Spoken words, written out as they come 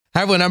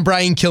Hi, everyone. I'm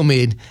Brian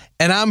Kilmeade,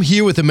 and I'm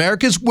here with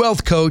America's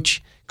Wealth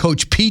Coach,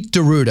 Coach Pete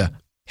D'Arruda.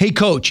 Hey,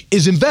 Coach,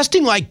 is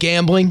investing like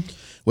gambling?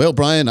 Well,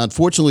 Brian,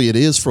 unfortunately, it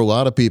is for a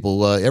lot of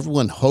people.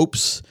 Everyone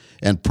hopes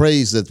and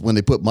prays that when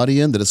they put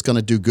money in that it's going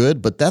to do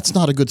good, but that's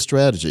not a good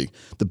strategy.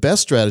 The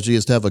best strategy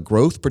is to have a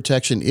growth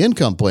protection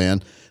income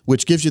plan,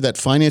 which gives you that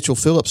financial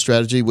fill-up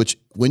strategy, which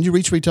when you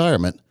reach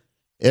retirement,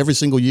 every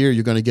single year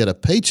you're going to get a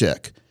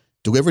paycheck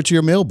delivered to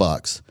your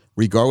mailbox,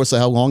 regardless of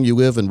how long you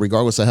live and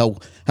regardless of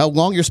how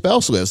long your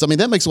spouse lives. I mean,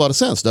 that makes a lot of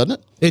sense, doesn't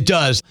it? It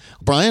does.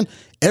 Brian,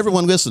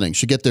 everyone listening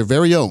should get their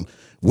very own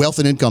wealth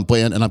and income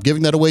plan, and I'm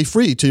giving that away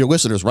free to your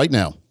listeners right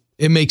now.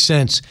 It makes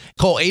sense.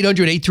 Call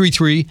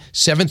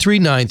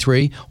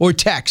 800-833-7393 or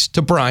text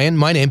to Brian,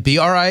 my name,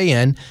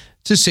 B-R-I-A-N,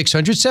 to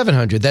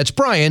 600-700. That's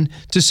Brian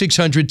to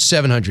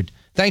 600-700.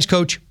 Thanks,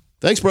 Coach.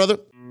 Thanks, brother.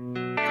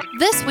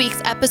 This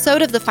week's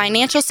episode of the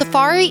Financial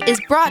Safari is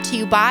brought to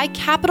you by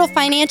Capital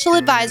Financial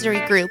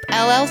Advisory Group,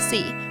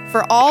 LLC,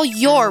 for all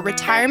your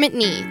retirement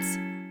needs.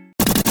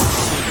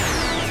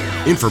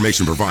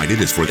 Information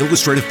provided is for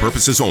illustrative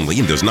purposes only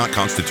and does not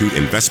constitute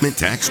investment,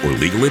 tax, or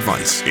legal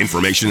advice.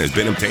 Information has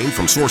been obtained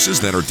from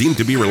sources that are deemed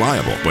to be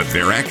reliable, but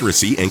their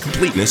accuracy and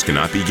completeness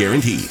cannot be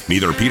guaranteed.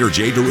 Neither Peter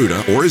J.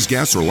 D'Arruda or his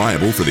guests are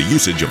liable for the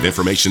usage of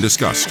information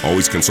discussed.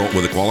 Always consult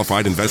with a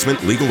qualified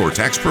investment, legal, or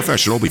tax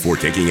professional before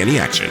taking any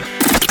action.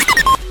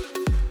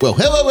 Well,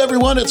 hello,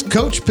 everyone. It's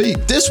Coach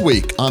Pete. This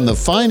week on the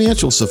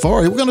Financial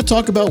Safari, we're going to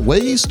talk about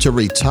ways to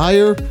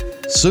retire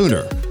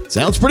sooner.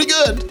 Sounds pretty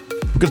good.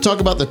 We're going to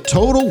talk about the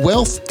total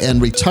wealth and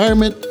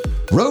retirement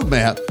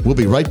roadmap. We'll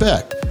be right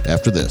back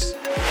after this.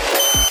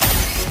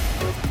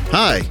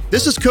 Hi,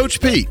 this is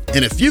Coach Pete,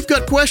 and if you've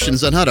got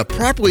questions on how to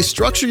properly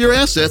structure your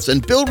assets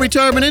and build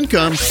retirement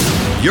income,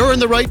 you're in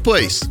the right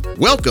place.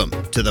 Welcome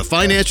to the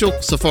Financial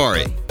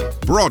Safari.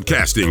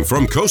 Broadcasting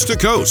from coast to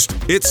coast,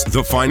 it's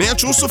the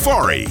Financial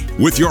Safari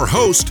with your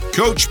host,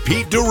 Coach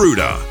Pete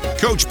D'Arruda.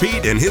 Coach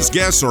Pete and his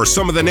guests are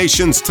some of the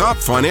nation's top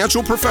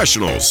financial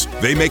professionals.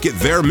 They make it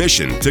their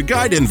mission to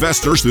guide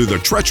investors through the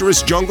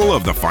treacherous jungle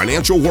of the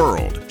financial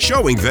world,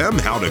 showing them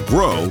how to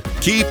grow,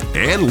 keep,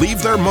 and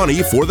leave their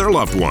money for their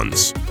loved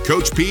ones.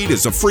 Coach Pete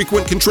is a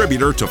frequent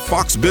contributor to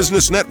Fox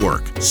Business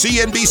Network,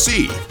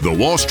 CNBC, The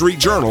Wall Street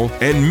Journal,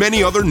 and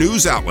many other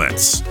news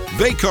outlets.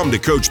 They come to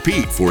Coach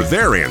Pete for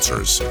their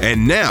answers,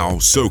 and now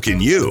so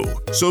can you.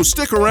 So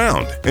stick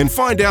around and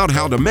find out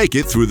how to make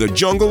it through the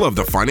jungle of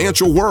the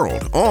financial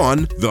world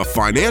on The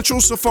Financial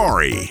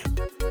Safari.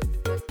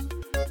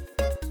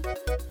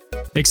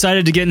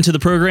 Excited to get into the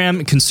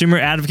program. Consumer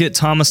advocate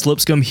Thomas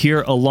Lipscomb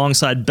here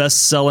alongside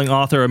best-selling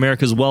author,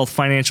 America's Wealth,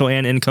 Financial,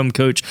 and Income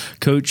Coach,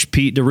 Coach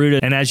Pete D'Arruda.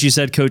 And as you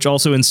said, Coach,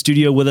 also in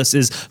studio with us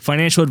is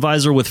financial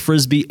advisor with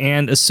Frisby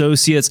and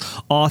Associates,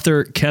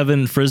 author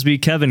Kevin Frisby.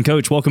 Kevin,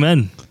 Coach, welcome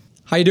in.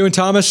 How you doing,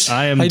 Thomas?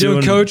 I am How you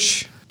doing,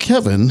 Coach?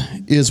 Kevin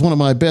is one of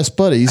my best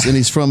buddies, and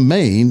he's from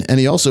Maine, and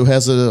he also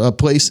has a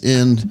place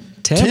in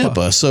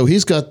Tampa. So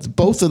he's got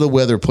both of the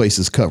weather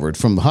places covered,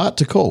 from hot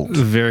to cold.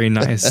 Very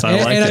nice. I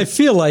like it. And I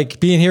feel like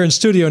being here in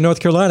studio in North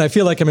Carolina, I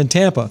feel like I'm in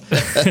Tampa.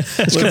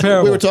 It's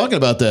comparable. We were talking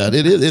about that.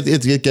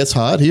 It gets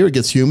hot here. It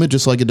gets humid,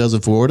 just like it does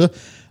in Florida.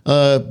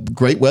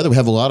 Great weather. We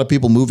have a lot of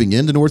people moving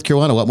into North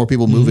Carolina, a lot more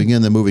people moving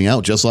in than moving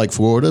out, just like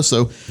Florida.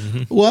 So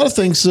a lot of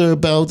things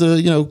about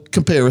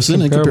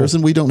comparison. In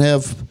comparison, we don't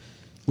have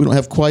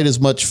quite as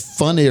much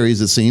fun areas,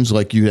 it seems,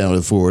 like you down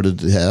in Florida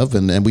have,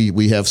 and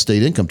we have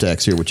state income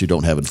tax here, which you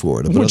don't have in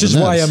Florida. Which is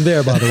why I'm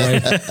there, by the way.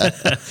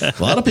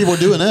 A lot of people are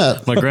doing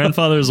that. My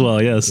grandfather as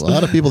well, yes. A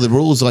lot of people, the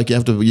rule is like you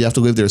have to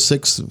live there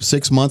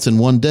six months and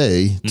 1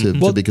 day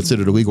to be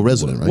considered a legal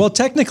resident, right? Well,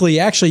 technically,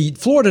 actually,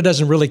 Florida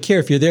doesn't really care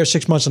if you're there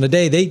 6 months and a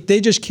day. They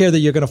just care that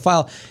you're going to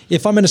file.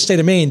 If I'm in the state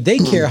of Maine, they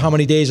care how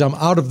many days I'm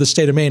out of the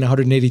state of Maine,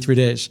 183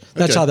 days.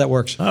 That's how that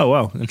works. Oh,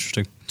 wow.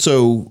 Interesting.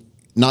 So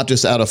not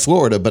just out of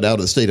Florida, but out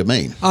of the state of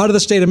Maine. Out of the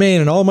state of Maine,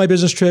 and all my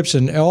business trips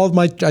and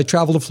I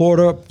travel to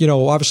Florida,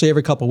 obviously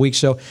every couple of weeks.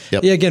 So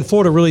yeah, again,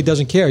 Florida really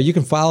doesn't care. You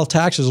can file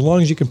taxes as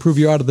long as you can prove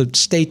you're out of the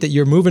state that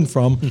you're moving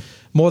from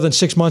more than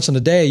 6 months in a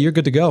day, you're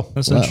good to go.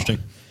 That's interesting.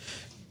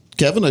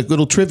 Kevin, a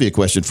little trivia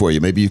question for you.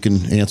 Maybe you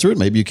can answer it.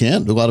 Maybe you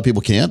can't. A lot of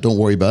people can't. Don't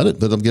worry about it.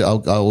 But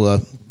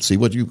I'll see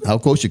how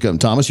close you come.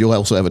 Thomas, you'll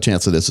also have a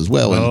chance of this as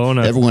well. And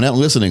everyone out in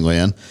listening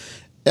land.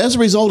 As a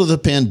result of the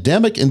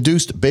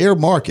pandemic-induced bear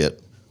market,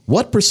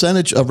 what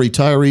percentage of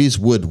retirees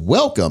would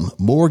welcome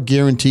more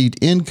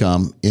guaranteed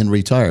income in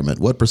retirement?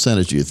 What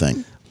percentage do you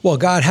think? Well,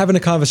 God, having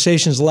the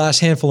conversations the last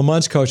handful of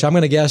months, Coach, I'm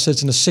going to guess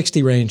it's in the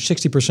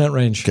 60%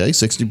 range. Okay,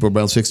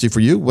 about 60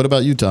 for you. What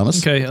about you,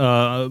 Thomas? Okay,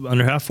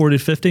 under half, 40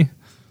 to 50.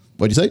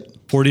 What'd you say?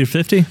 40 to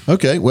 50.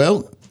 Okay,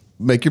 well,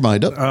 make your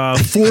mind up.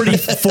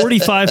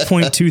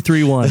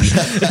 45.231.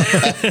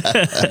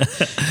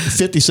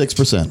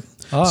 56%.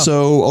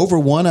 So over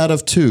 1 out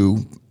of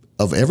 2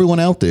 of everyone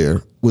out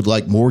there would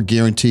like more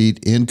guaranteed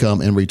income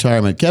in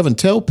retirement. Kevin,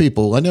 tell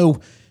people, I know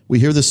we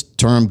hear this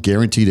term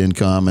guaranteed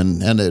income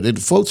and it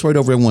floats right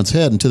over everyone's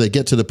head until they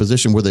get to the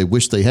position where they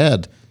wish they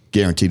had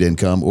guaranteed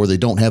income or they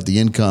don't have the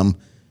income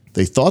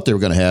they thought they were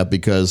going to have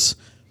because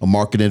a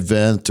market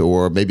event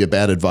or maybe a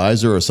bad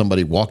advisor or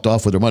somebody walked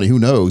off with their money. Who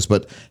knows?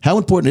 But how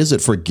important is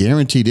it for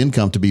guaranteed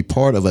income to be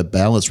part of a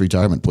balanced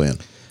retirement plan?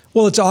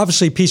 Well, it's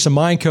obviously peace of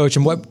mind, Coach.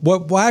 And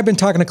what I've been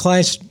talking to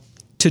clients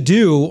to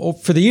do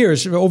over the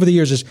years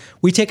is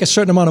we take a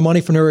certain amount of money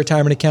from their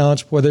retirement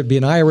accounts, whether it be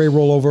an IRA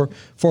rollover,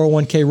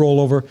 401k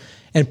rollover,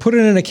 and put it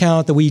in an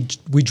account that we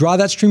draw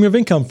that stream of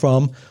income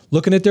from,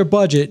 looking at their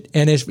budget.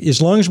 And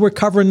as long as we're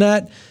covering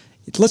that,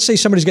 let's say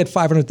somebody's got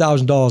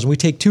 $500,000 and we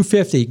take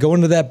 $250, go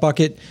into that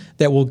bucket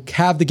that will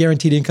have the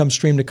guaranteed income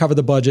stream to cover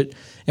the budget,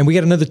 and we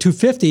get another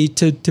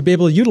 $250 to be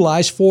able to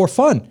utilize for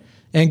fun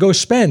and go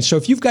spend. So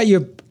if you've got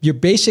your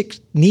basic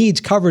needs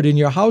covered in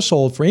your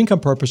household for income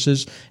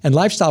purposes and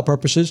lifestyle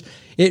purposes,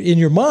 in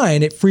your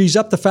mind, it frees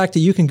up the fact that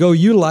you can go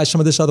utilize some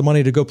of this other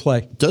money to go play.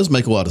 It does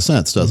make a lot of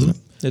sense, doesn't it?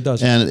 It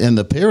does. And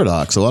the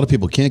paradox, a lot of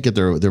people can't get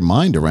their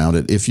mind around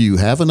it. If you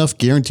have enough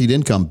guaranteed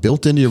income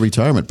built into your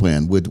retirement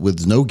plan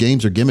with no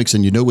games or gimmicks,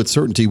 and you know with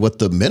certainty what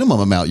the minimum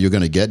amount you're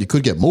going to get, you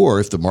could get more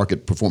if the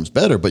market performs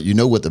better, but you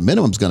know what the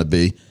minimum is going to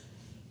be.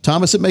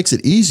 Thomas, it makes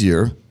it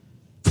easier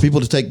for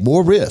people to take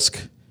more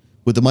risk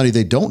with the money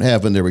they don't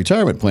have in their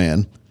retirement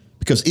plan,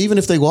 because even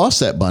if they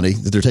lost that money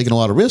that they're taking a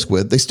lot of risk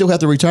with, they still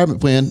have the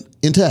retirement plan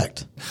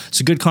intact.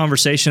 It's a good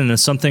conversation, and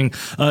it's something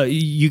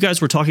you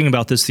guys were talking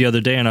about this the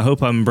other day, and I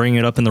hope I'm bringing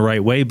it up in the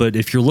right way. But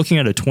if you're looking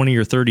at a 20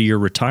 or 30 year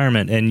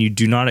retirement and you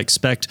do not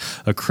expect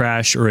a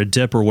crash or a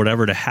dip or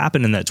whatever to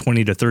happen in that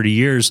 20 to 30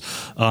 years,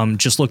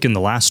 just look in the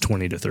last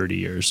 20 to 30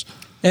 years.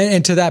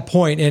 And to that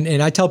point,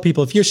 and I tell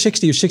people, if you're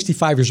 60 or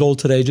 65 years old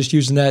today, just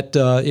using that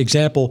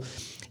example,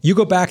 you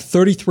go back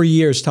 33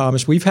 years,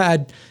 Thomas. We've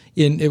had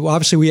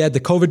obviously we had the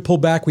COVID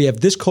pullback. We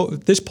have this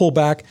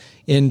pullback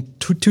in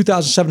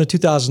 2007 to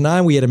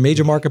 2009. We had a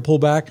major market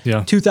pullback.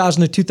 Yeah.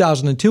 2000 to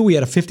 2002, we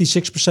had a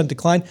 56%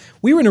 decline.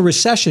 We were in a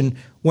recession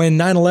when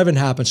 9/11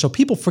 happened. So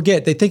people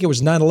forget. They think it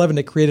was 9/11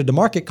 that created the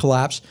market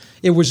collapse.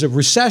 It was a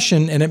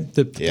recession, and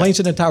the planes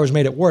in the towers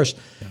made it worse.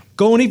 Yeah.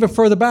 Going even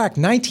further back,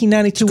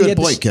 1992. Good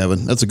point,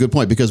 Kevin. That's a good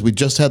point, because we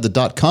just had the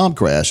dot-com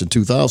crash in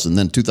 2000.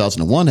 Then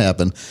 2001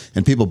 happened,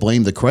 and people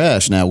blame the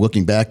crash now,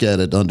 looking back at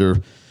it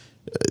under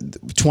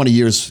 20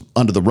 years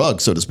under the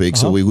rug, so to speak,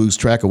 so we lose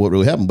track of what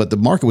really happened. But the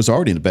market was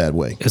already in a bad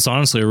way. It's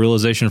honestly a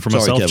realization for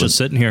myself, Kevin, just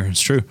sitting here.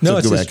 It's true. No,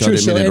 it's true.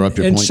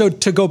 So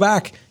to go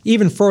back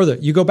even further,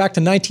 you go back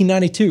to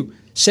 1992.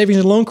 Savings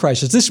and loan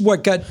crisis. This is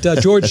what got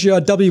George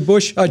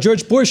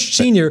Bush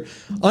Sr.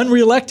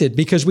 unreelected,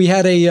 because we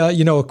had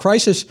a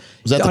crisis.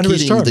 Was that under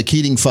his term. the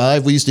Keating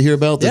Five we used to hear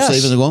about? The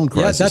savings and loan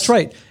crisis. Yeah, that's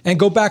right. And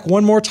go back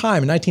one more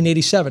time in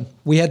 1987.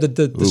 We had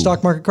the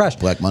stock market crash.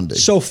 Black Monday.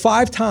 So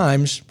 5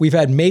 times we've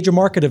had major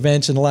market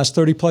events in the last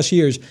 30 plus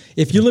years.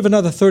 If you live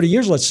another 30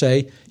 years, let's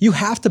say, you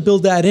have to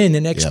build that in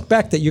and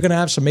expect that you're going to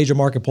have some major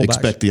market pullbacks.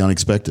 Expect the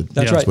unexpected.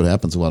 That's what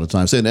happens a lot of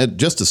times. And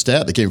just a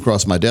stat that came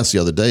across my desk the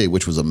other day,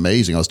 which was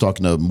amazing. I was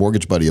talking to a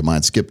mortgage buddy of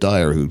mine, Skip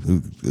Dyer,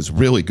 who is a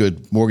really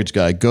good mortgage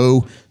guy.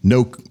 Go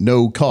no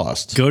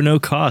cost. Go no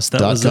cost.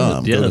 That was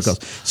it. Yes. No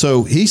cost.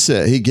 So he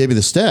gave me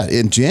the stat.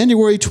 In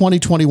January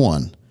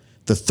 2021,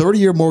 the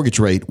 30-year mortgage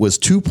rate was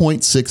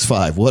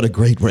 2.65. What a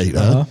great rate,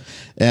 huh?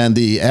 And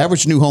the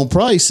average new home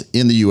price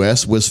in the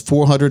U.S. was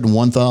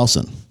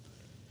 $401,000.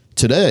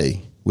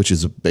 Today, which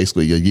is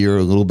basically a year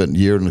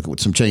and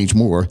with some change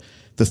more,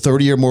 the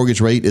 30-year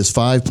mortgage rate is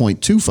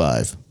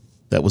 5.25.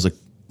 That was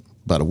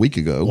about a week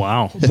ago.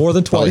 Wow. More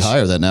than twice. Probably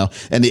higher than now.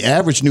 And the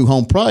average new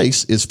home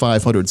price is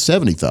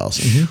 $570,000.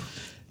 Mm-hmm.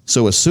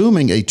 So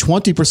assuming a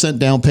 20%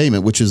 down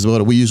payment, which is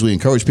what we usually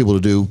encourage people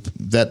to do,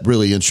 that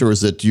really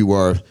ensures that you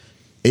are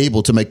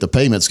able to make the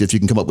payments if you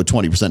can come up with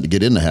 20% to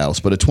get in the house.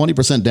 But a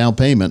 20% down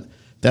payment,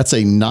 that's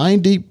a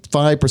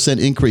 95%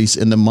 increase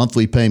in the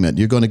monthly payment.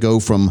 You're going to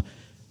go from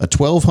a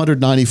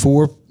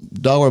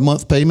 $1,294 a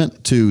month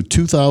payment to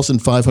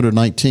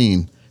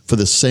 $2,519 for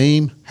the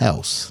same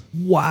house.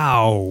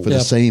 Wow. For the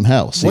same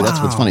house. See, that's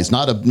what's funny. It's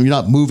you're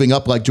not moving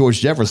up like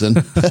George Jefferson.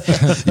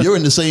 You're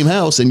in the same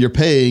house and you're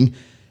paying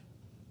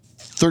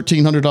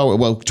 $1,300,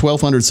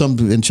 $1,200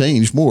 something and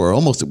change more.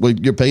 Almost,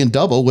 you're paying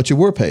double what you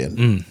were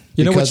paying.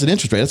 Because of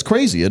interest rate. That's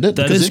crazy, isn't it?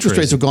 Because interest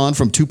rates have gone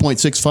from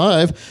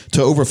 2.65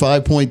 to over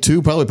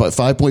 5.2, probably about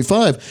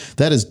 5.5.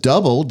 That has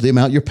doubled the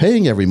amount you're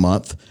paying every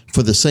month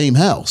for the same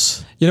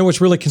house. You know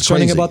what's really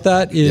concerning about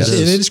that is,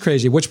 and it is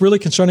crazy. What's really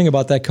concerning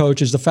about that,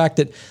 Coach, is the fact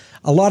that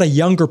a lot of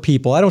younger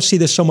people, I don't see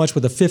this so much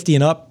with the 50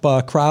 and up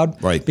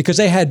crowd, right? Because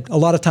they had a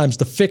lot of times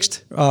the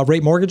fixed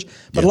rate mortgage,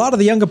 but a lot of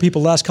the younger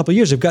people the last couple of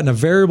years have gotten a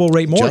variable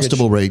rate mortgage.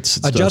 Adjustable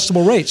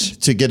rates.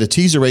 To get a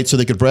teaser rate so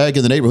they could brag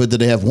in the neighborhood that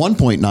they have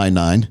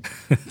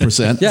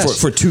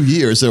 1.99% for 2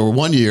 years or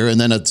 1 year, and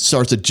then it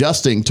starts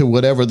adjusting to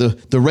whatever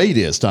the rate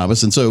is,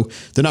 Thomas. And so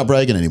they're not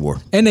bragging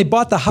anymore. And they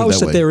bought the house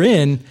that they're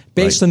in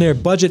based on their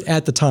budget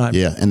at the time.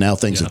 Yeah, and now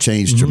things have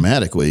changed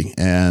dramatically,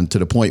 and to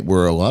the point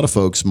where a lot of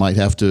folks might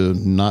have to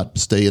not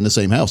stay in the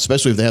same house,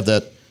 especially if they have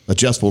that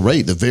adjustable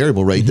rate, the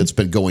variable rate that's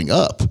been going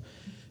up.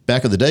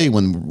 Back in the day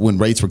when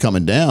rates were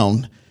coming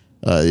down,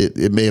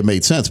 it may have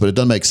made sense, but it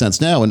doesn't make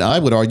sense now. And I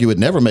would argue it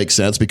never makes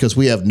sense because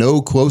we have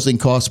no closing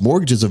cost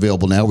mortgages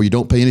available now where you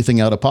don't pay anything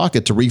out of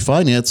pocket to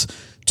refinance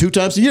 2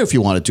 times a year if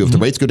you wanted to. If the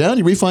rates go down,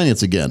 you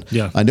refinance again.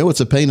 Yeah. I know it's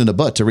a pain in the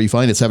butt to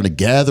refinance, having to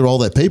gather all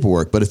that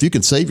paperwork, but if you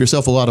can save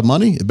yourself a lot of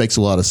money, it makes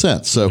a lot of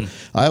sense. So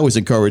I always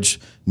encourage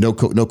no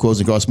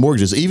closing cost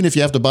mortgages. Even if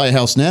you have to buy a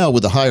house now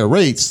with the higher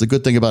rates, the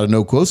good thing about a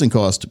no closing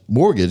cost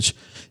mortgage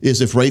is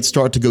if rates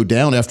start to go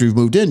down after you've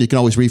moved in, you can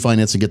always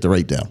refinance and get the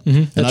rate down.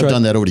 And I've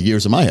done that over the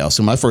years in my house.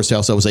 In my first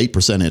house, I was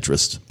 8%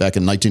 interest back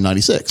in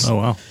 1996. Oh,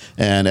 wow.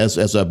 And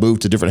as I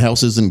moved to different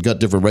houses and got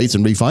different rates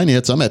and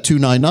refinance, I'm at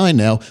 2.99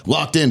 now,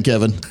 locked in,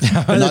 Kevin.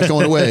 I'm not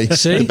going away.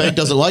 The bank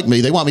doesn't like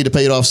me. They want me to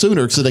pay it off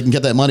sooner so they can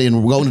get that money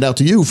and loan it out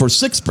to you for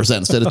 6%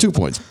 instead of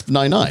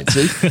 2.99.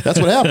 See, that's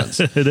what happens.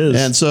 It is.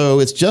 And so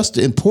it's just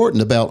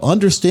important about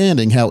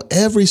understanding how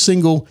every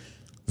single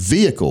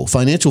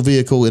financial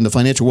vehicle in the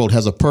financial world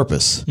has a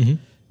purpose.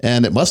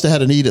 And it must have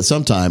had a need at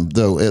some time,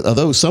 though.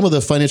 Although some of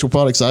the financial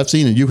products I've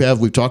seen, and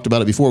we've talked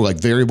about it before,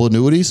 like variable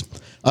annuities,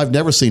 I've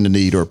never seen a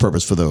need or a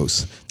purpose for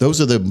those. Those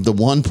are the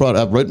one product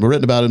I've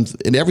written about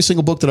in every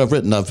single book that I've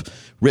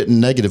written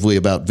negatively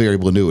about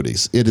variable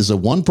annuities. It is a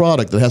one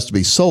product that has to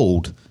be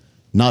sold,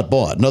 not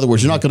bought. In other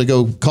words, you're not going to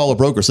go call a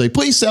broker and say,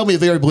 please sell me a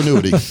variable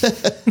annuity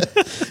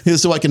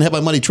so I can have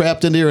my money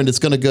trapped in there and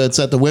it's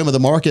at the whim of the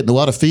market and a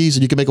lot of fees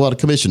and you can make a lot of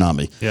commission on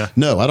me. Yeah.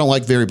 No, I don't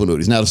like variable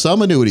annuities. Now,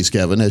 some annuities,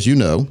 Kevin, as you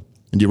know,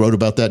 and you wrote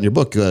about that in your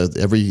book,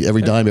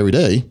 every dime, every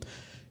day,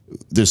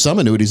 there's some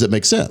annuities that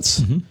make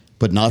sense,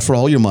 but not for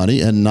all your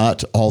money and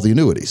not all the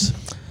annuities.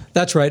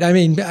 That's right. I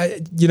mean,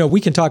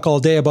 we can talk all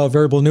day about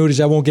variable annuities.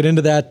 I won't get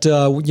into that,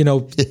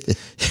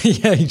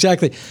 Yeah,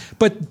 exactly.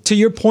 But to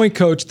your point,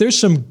 Coach, there's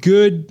some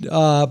good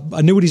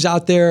annuities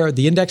out there,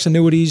 the index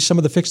annuities, some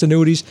of the fixed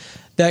annuities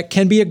that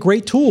can be a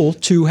great tool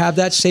to have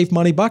that safe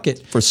money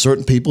bucket. For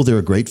certain people, they're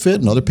a great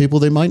fit, and other people,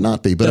 they might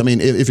not be. But I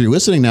mean, if you're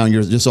listening now and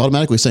you're just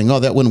automatically saying,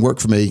 oh, that wouldn't work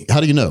for me, how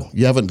do you know?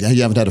 You haven't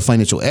had a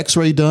financial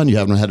x-ray done. You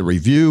haven't had a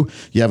review.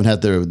 You haven't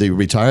had the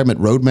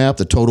retirement roadmap,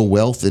 the total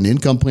wealth and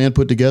income plan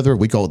put together.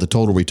 We call it the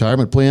total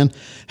retirement plan.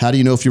 How do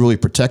you know if you're really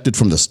protected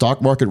from the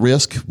stock market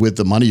risk with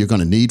the money you're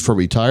going to need for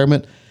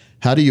retirement?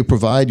 How do you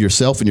provide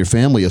yourself and your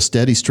family a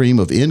steady stream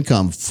of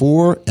income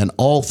for and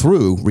all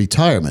through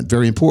retirement?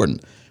 Very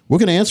important. We're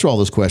going to answer all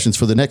those questions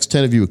for the next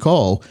 10 of you who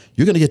call.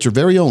 You're going to get your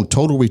very own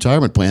total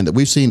retirement plan that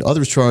we've seen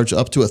others charge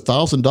up to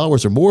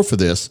 $1,000 or more for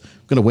this.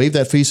 We're going to waive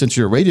that fee since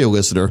you're a radio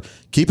listener.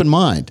 Keep in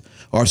mind,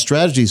 our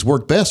strategies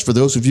work best for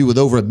those of you with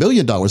over $1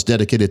 million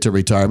dedicated to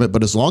retirement,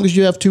 but as long as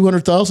you have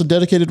 $200,000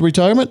 dedicated to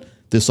retirement,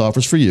 this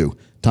offer's for you.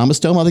 Thomas,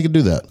 tell them how they can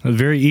do that.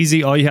 Very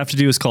easy. All you have to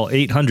do is call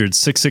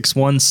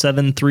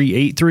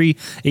 800-661-7383,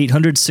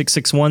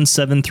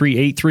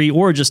 800-661-7383,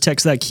 or just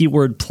text that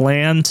keyword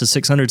PLAN to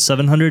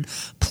 600-700,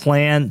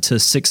 PLAN to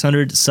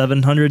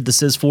 600-700.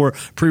 This is for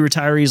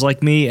pre-retirees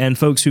like me and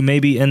folks who may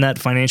be in that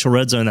financial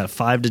red zone, that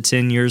 5 to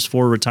 10 years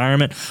for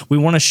retirement. We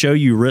want to show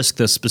you risk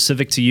that's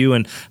specific to you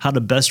and how to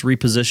best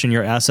reposition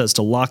your assets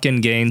to lock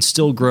in gains,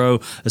 still grow,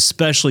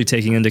 especially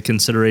taking into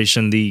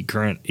consideration the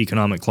current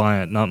economic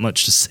climate. Not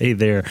much to say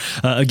there.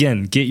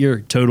 Again, get your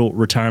total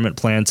retirement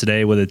plan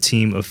today with a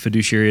team of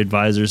fiduciary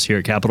advisors here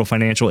at Capital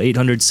Financial.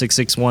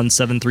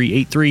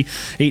 800-661-7383,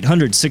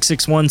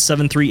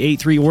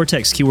 800-661-7383, or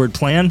text keyword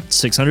PLAN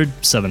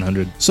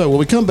 600-700. So when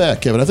we come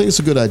back, Kevin, I think it's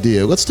a good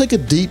idea. Let's take a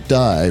deep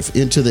dive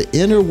into the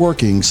inner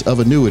workings of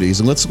annuities,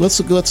 and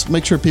let's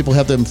make sure people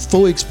have them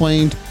fully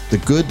explained, the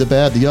good, the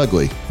bad, the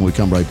ugly, when we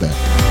come right back.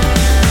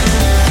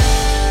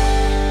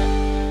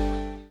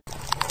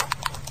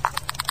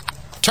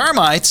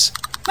 Termites?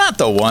 Not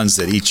the ones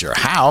that eat your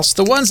house,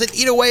 the ones that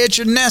eat away at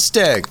your nest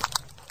egg.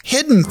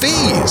 Hidden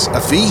fees. A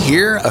fee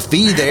here, a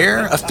fee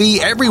there, a fee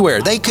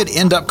everywhere. They could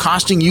end up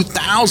costing you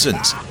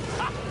thousands.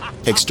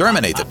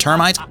 Exterminate the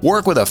termites.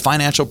 Work with a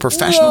financial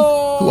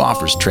professional who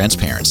offers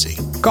transparency.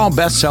 Call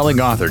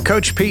best-selling author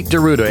Coach Pete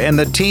D'Arruda and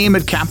the team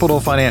at Capital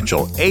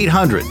Financial,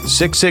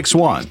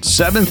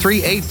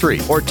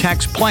 800-661-7383, or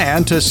text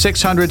PLAN to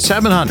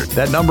 600-700.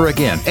 That number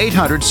again,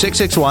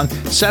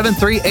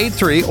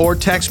 800-661-7383, or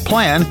text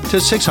PLAN to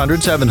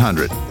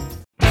 600-700.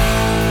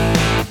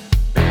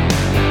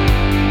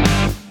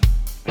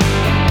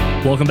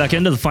 Welcome back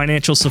into the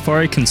Financial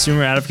Safari.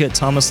 Consumer advocate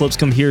Thomas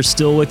Lipscomb here,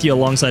 still with you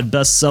alongside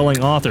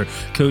best-selling author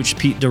Coach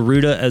Pete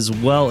D'Arruda, as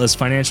well as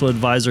financial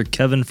advisor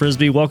Kevin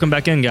Frisby. Welcome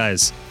back in,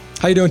 guys.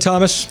 How you doing,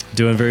 Thomas?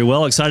 Doing very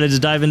well. Excited to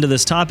dive into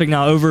this topic.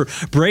 Now, over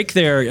break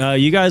there,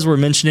 you guys were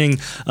mentioning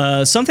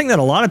something that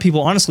a lot of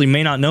people honestly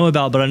may not know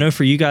about, but I know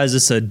for you guys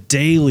it's a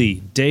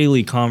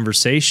daily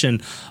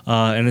conversation,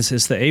 and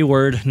it's the A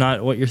word,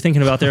 not what you're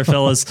thinking about there,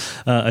 fellas,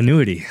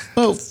 annuity.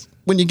 Well,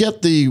 when you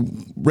get the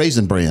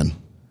Raisin Bran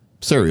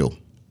cereal,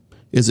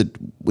 is it,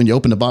 when you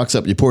open the box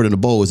up, you pour it in a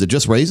bowl, is it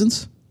just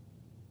raisins?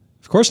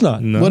 Of course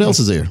not. No. What else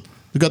is there?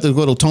 We got the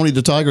little Tony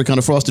the Tiger kind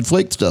of frosted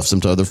flake stuff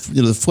sometimes,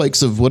 the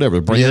flakes of whatever,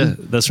 bran. Yeah,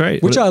 that's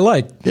right. Which I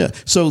like. Yeah.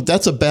 So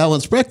that's a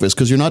balanced breakfast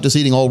because you're not just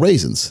eating all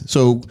raisins.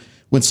 So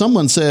when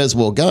someone says,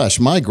 well, gosh,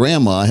 my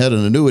grandma had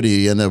an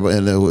annuity and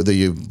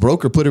the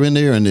broker put her in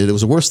there and it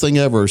was the worst thing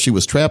ever. She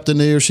was trapped in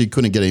there. She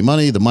couldn't get any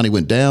money. The money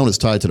went down. It's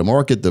tied to the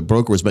market. The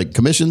broker was making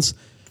commissions.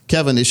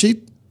 Kevin, is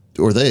she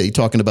or they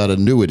talking about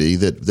an annuity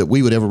that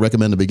we would ever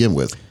recommend to begin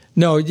with?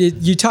 No,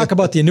 you talk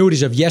about the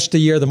annuities of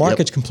yesteryear. The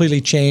market's completely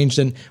changed.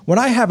 And when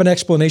I have an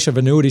explanation of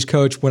annuities,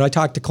 Coach, when I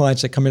talk to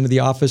clients that come into the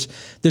office,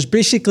 there's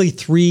basically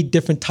 3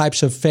 different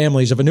types of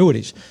families of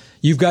annuities.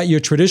 You've got your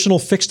traditional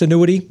fixed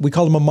annuity. We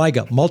call them a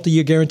MYGA,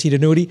 multi-year guaranteed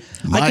annuity.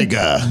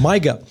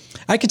 MYGA.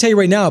 I can tell you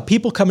right now,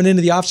 people coming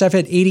into the office, I've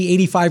had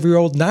 80,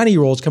 85-year-old,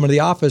 90-year-olds come into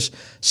the office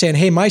saying,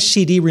 hey, my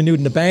CD renewed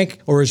in the bank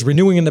or is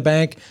renewing in the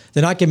bank.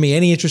 They're not giving me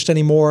any interest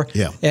anymore.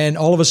 Yeah. And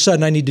all of a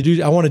sudden, I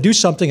want to do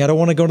something. I don't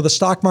want to go to the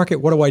stock market.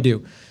 What do I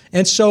do?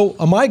 And so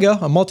a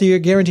MYGA, a multi-year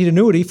guaranteed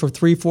annuity for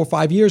 3, 4,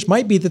 5 years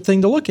might be the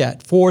thing to look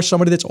at for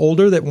somebody that's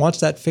older that wants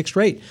that fixed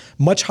rate,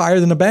 much higher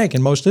than a bank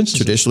in most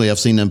instances. Traditionally, I've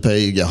seen them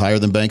pay higher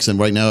than banks, and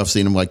right now I've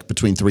seen them like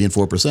between 3 and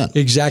 4%.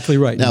 Exactly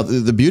right. Now,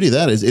 the beauty of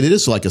that is it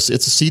is like it's a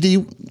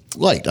CD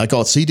light. I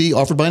call it CD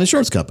offered by an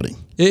insurance company.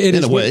 It in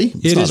is a way.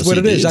 It is what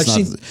it is.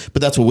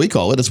 But that's what we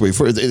call it.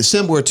 It's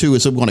similar to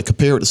if we want to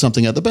compare it to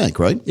something at the bank,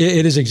 right?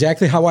 It is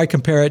exactly how I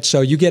compare it. So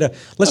you get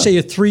let's say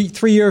a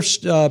three-year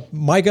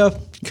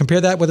MYGA,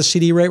 compare that with a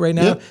CD rate right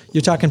now,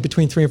 you're talking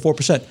between 3 and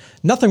 4%.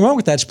 Nothing wrong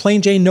with that. It's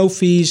plain Jane, no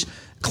fees.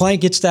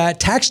 Client gets that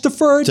tax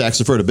deferred. Tax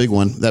deferred, a big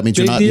one. That means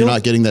you're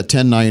not getting that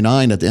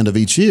 1099 at the end of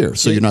each year.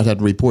 So you're not having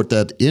to report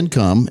that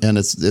income, and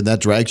that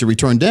drags your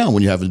return down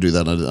when you have to do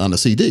that on a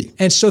CD.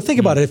 And so think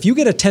about it. If you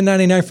get a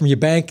 1099 from your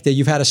bank that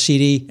you've had a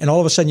CD, and all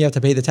of a sudden you have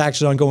to pay the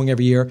taxes ongoing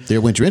every year.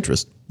 There went your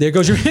interest. There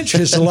goes your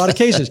interest in a lot of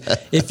cases.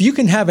 If you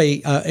can have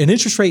an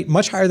interest rate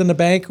much higher than the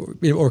bank,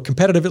 or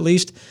competitive at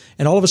least,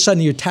 and all of a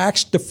sudden you're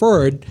tax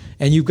deferred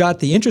and you've got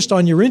the interest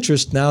on your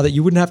interest now that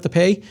you wouldn't have to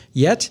pay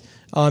yet,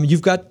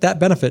 you've got that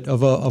benefit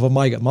of a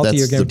MYGA,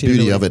 multi-year guaranteed annuity. That's the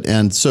beauty of it.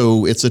 And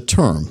so it's a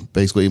term,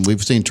 basically.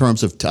 We've seen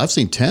terms I've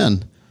seen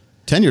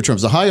 10-year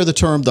terms. The higher the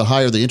term, the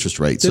higher the interest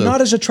rate. They're not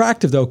as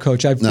attractive though,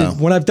 Coach.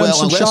 When I've done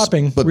some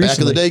shopping But recently. back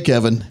in the day,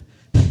 Kevin,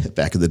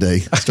 back in the day,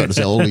 starting to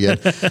sound old again.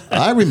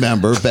 I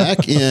remember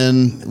back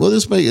in,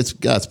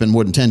 it's been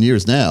more than 10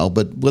 years now,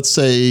 but let's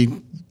say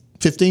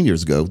 15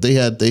 years ago, they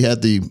had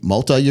the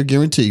multi-year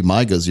guarantee,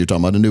 MYGAs, you're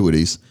talking about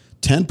annuities,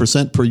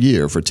 10% per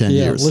year for 10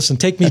 years. Listen,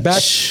 take me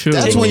back.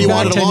 That's when you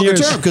wanted a longer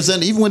term, because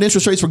then even when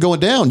interest rates were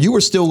going down, you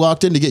were still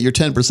locked in to get your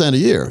 10% a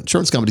year.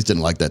 Insurance companies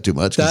didn't like that too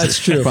much. That's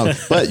true. But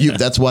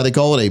that's why they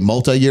call it a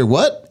multi-year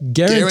what?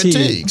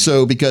 Guarantee.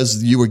 So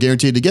because you were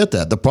guaranteed to get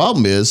that. The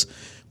problem is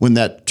when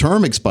that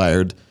term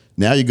expired,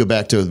 now you go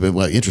back to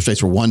interest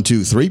rates were 1%,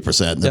 2%,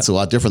 3%. That's a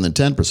lot different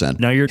than 10%.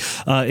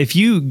 Now if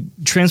you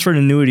transfer an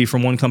annuity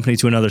from one company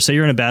to another, say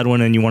you're in a bad one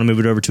and you want to move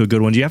it over to a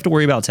good one, do you have to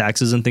worry about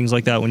taxes and things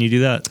like that when you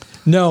do that?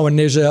 No, and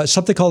there's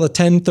something called a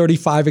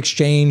 1035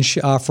 exchange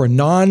for a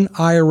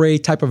non-IRA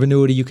type of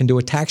annuity. You can do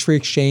a tax-free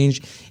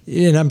exchange,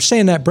 and I'm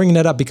saying that, bringing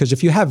that up because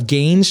if you have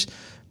gains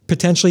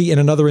potentially in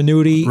another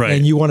annuity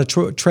and you want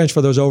to transfer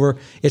those over,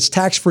 it's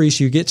tax-free,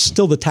 so you get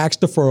still the tax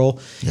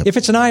deferral. Yep. If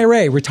it's an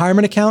IRA,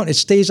 retirement account, it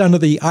stays under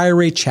the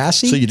IRA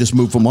chassis. So you just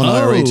move from one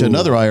IRA to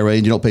another IRA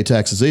and you don't pay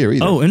taxes there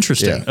either. Oh,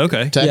 interesting. Yeah.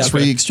 Okay.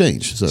 Tax-free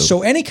exchange.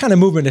 So any kind of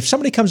movement, if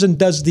somebody comes and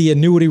does the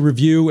annuity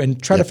review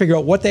and try to figure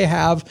out what they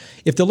have,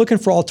 if they're looking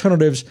for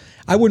alternatives,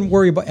 I wouldn't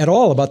worry at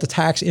all about the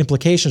tax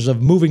implications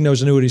of moving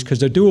those annuities because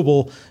they're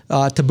doable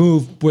to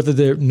move, whether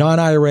they're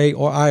non-IRA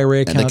or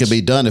IRA accounts. And they can be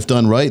done, if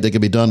done right, they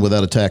can be done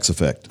without a tax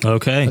effect.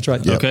 Okay. That's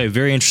right. Yep. Okay,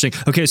 very interesting.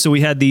 Okay, so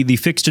we had the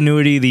fixed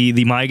annuity, the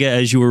MYGA,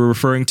 as you were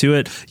referring to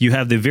it. You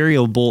have the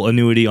variable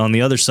annuity on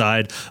the other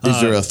side.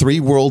 These are 3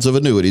 worlds of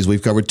annuities.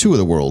 We've covered 2 of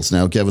the worlds.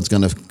 Now Kevin's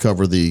going to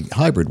cover the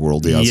hybrid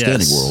world, the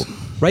outstanding world.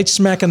 Right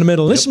smack in the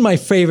middle. This is my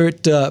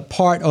favorite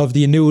part of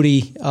the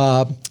annuity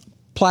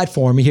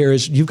platform here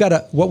is you've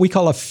got what we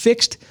call a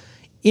fixed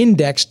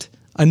indexed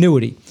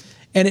annuity.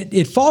 And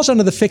it falls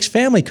under the fixed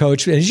family,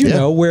 Coach, as you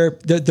know, where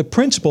the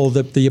principal,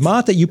 the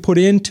amount that you put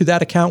into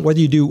that account, whether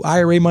you do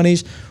IRA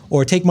monies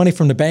or take money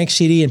from the bank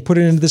CD and put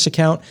it into this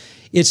account,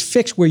 it's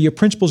fixed where your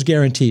principal is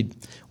guaranteed.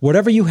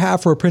 Whatever you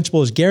have for a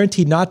principal is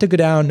guaranteed not to go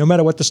down no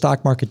matter what the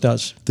stock market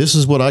does. This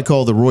is what I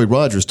call the Roy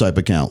Rogers type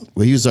account.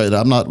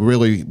 I'm not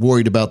really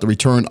worried about the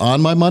return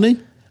on my money.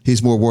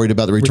 He's more worried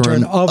about the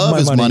return of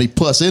his money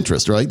plus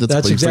interest, right?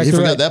 That's exactly right.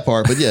 You forgot that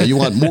part, but you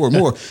want more and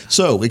more.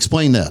 So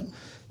explain that.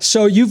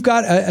 So you've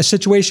got a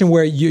situation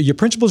where your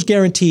principal is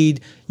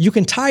guaranteed. You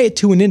can tie it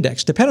to an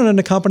index, depending on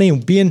the company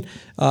and being,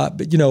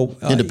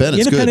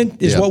 independent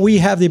is what we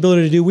have the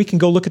ability to do. We can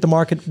go look at the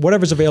market,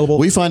 whatever's available.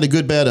 We find a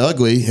good, bad,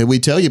 ugly, and we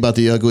tell you about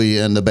the ugly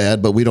and the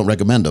bad, but we don't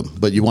recommend them.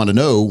 But you want to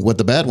know what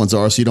the bad ones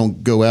are, so you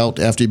don't go out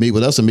after you meet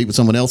with us and meet with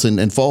someone else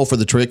and fall for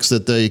the tricks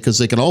because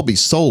they can all be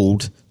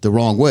sold the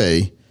wrong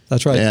way.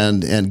 That's right.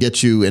 And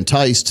get you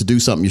enticed to do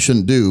something you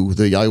shouldn't do.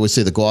 I always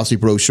say the glossy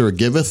brochure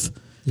giveth.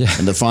 Yeah.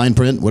 And the fine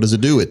print, what does it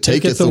do? It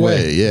taketh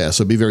away. Yeah,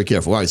 so be very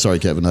careful. All right, sorry,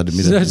 Kevin. I didn't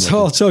mean that. It's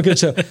all good.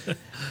 So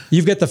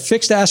you've got the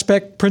fixed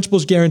aspect,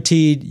 principles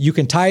guaranteed. You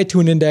can tie it to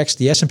an index,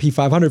 the S&P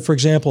 500, for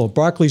example, or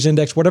Barclays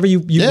index, whatever you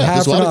have.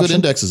 There's a lot of good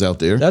indexes out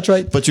there. That's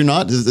right. But you're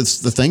not, it's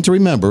the thing to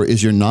remember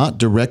is you're not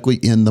directly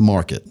in the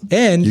market.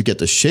 And you get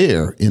to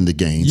share in the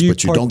gains,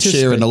 but you don't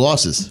share in the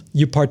losses.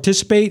 You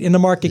participate in the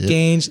market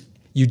gains.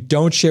 You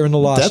don't share in the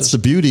losses. That's the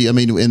beauty. I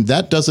mean, and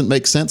that doesn't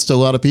make sense to a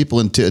lot of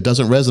people until it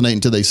doesn't resonate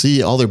until they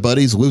see all their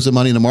buddies losing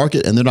money in the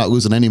market and they're not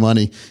losing any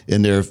money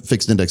in their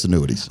fixed index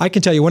annuities. I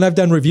can tell you when I've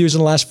done reviews in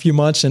the last few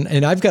months and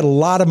I've got a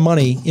lot of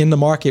money in the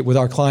market with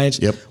our clients.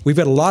 Yep. We've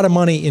got a lot of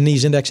money in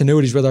these index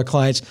annuities with our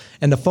clients,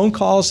 and the phone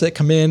calls that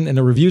come in and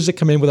the reviews that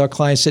come in with our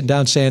clients sitting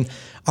down saying,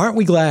 aren't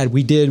we glad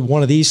we did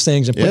one of these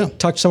things and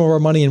tucked some of our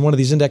money in one of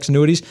these index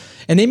annuities?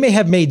 And they may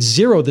have made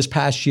zero this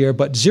past year,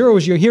 but zero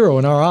is your hero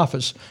in our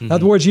office. Mm-hmm. In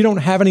other words, you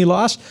don't have any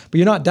loss, but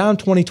you're not down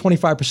 20,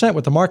 25%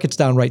 with the market's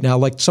down right now,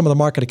 like some of the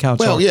market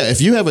accounts are. Well, yeah, if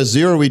you have a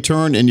zero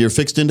return in your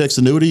fixed index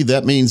annuity,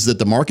 that means that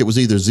the market was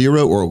either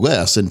zero or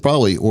less, and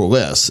probably or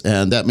less.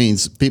 And that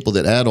means people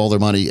that had all their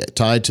money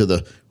tied to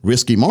the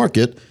risky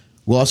market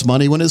lost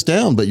money when it's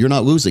down, but you're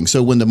not losing.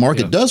 So when the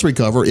market does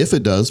recover, if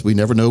it does, we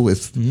never know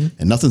if,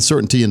 and nothing's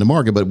certainty in the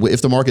market, but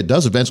if the market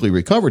does eventually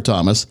recover,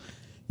 Thomas,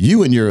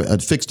 you and your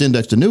fixed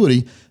indexed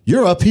annuity,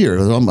 you're up here.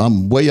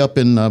 I'm way up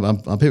in,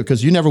 I'm here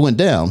because you never went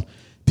down.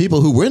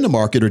 People who were in the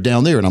market are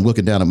down there, and I'm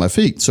looking down at my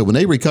feet. So when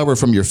they recover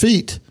from your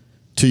feet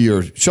to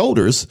your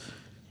shoulders,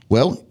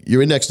 well,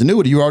 your indexed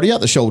annuity, you're already at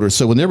the shoulders.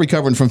 So when they're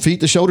recovering from feet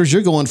to shoulders,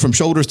 you're going from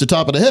shoulders to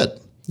top of the head.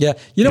 Yeah,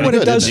 you know what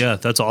it does? Yeah,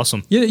 that's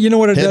awesome. You know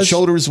what it Head, does?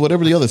 shoulders,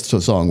 whatever the other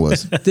song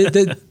was.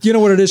 You know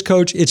what it is,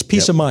 Coach? It's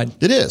peace of mind.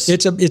 It is.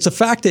 It's a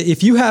fact that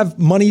if you have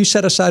money you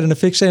set aside in a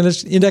fixed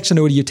index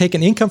annuity, you take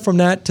an income from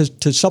that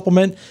to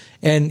supplement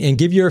and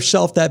give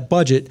yourself that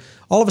budget,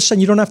 all of a sudden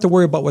you don't have to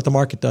worry about what the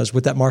market does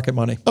with that market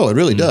money. Oh, it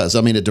really does.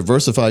 I mean, it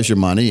diversifies your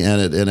money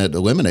and it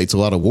eliminates a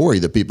lot of worry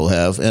that people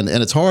have. And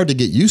it's hard to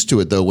get used to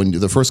it, though, when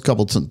the first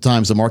couple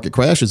times the market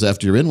crashes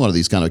after you're in one of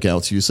these kind of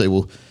accounts, you say,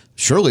 well,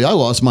 surely I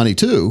lost money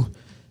too.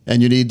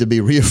 And you need to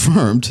be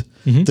reaffirmed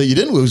that you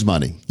didn't lose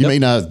money. You may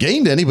not have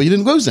gained any, but you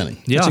didn't lose any.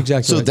 Yeah, that's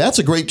exactly. So that's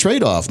a great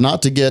trade-off,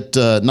 not to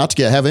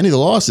have any of the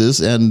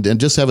losses and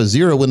just have a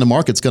zero when the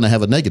market's going to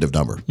have a negative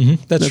number.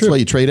 That's true. Why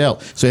you trade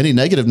out. So any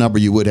negative number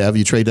you would have,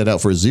 you trade that out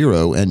for a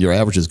zero, and your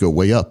averages go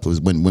way up.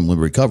 When we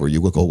recover,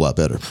 you look a whole lot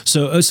better.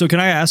 So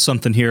can I ask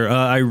something here?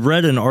 I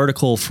read an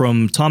article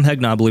from Tom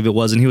Hegna, I believe it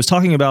was, and he was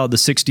talking about the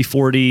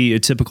 60-40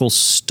 typical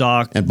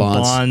stock and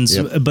bonds.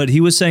 But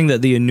he was saying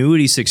that the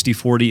annuity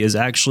 60-40 is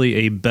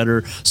actually a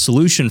better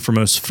solution for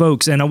most folks.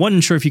 And I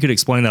wasn't sure if you could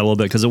explain that a little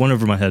bit because it went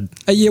over my head.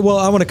 Well,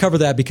 I want to cover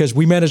that because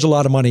we manage a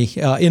lot of money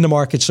in the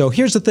market. So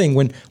here's the thing.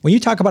 When you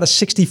talk about a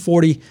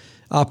 60-40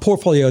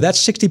 portfolio,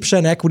 that's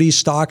 60% equities,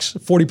 stocks,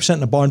 40%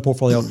 in a bond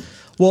portfolio.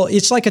 Well,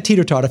 it's like a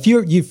teeter-totter. If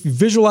you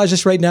visualize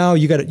this right now,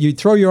 you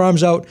throw your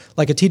arms out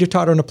like a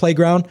teeter-totter on a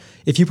playground.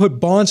 If you put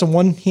bonds on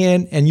one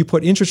hand and you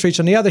put interest rates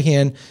on the other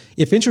hand,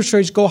 if interest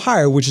rates go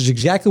higher, which is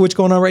exactly what's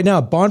going on right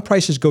now, bond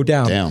prices go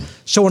down.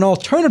 So an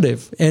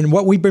alternative, and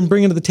what we've been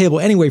bringing to the table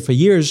anyway for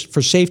years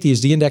for safety, is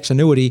the index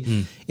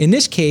annuity. In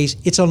this case,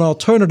 it's an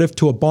alternative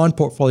to a bond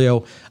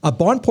portfolio. A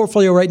bond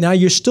portfolio right now,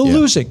 you're still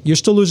losing. You're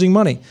still losing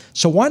money.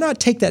 So why not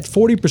take that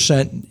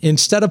 40%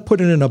 instead of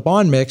putting it in a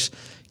bond mix?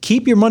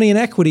 Keep your money in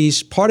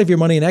equities, part of your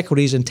money in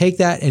equities, and take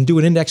that and do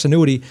an index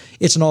annuity.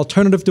 It's an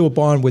alternative to a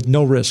bond with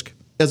no risk.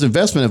 As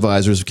investment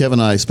advisors, Kevin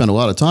and I spend a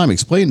lot of time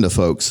explaining to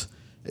folks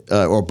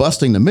or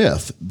busting the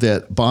myth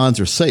that bonds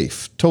are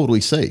safe,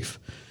 totally safe.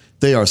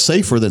 They are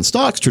safer than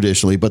stocks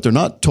traditionally, but they're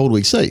not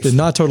totally safe. They're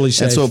not totally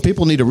safe. And so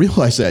people need to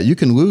realize that you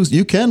can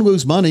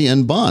lose money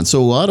in bonds.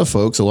 So a lot of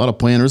folks, a lot of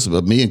planners,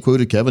 me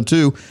included, Kevin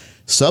too,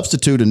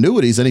 substitute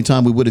annuities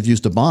anytime we would have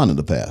used a bond in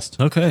the past.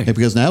 Okay. And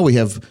because now we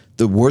have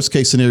the worst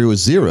case scenario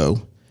is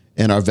zero,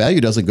 and our value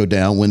doesn't go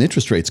down when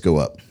interest rates go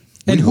up.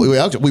 And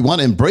we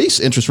want to embrace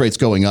interest rates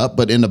going up,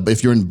 but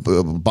if you're in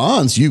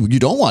bonds, you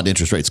don't want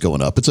interest rates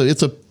going up.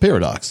 It's a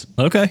paradox.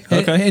 Okay.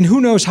 And who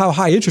knows how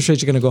high interest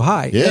rates are going to go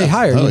high? Yeah.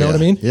 Higher. You know what I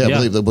mean? Yeah. I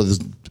believe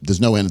that there's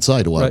no end in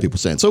sight. A lot of people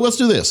saying. So let's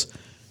do this.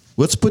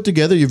 Let's put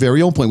together your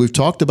very own plan. We've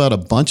talked about a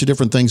bunch of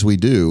different things we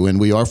do, and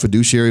we are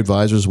fiduciary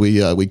advisors.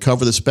 We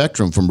cover the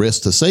spectrum from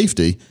risk to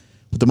safety.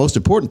 But the most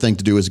important thing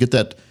to do is get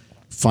that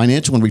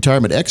financial and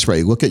retirement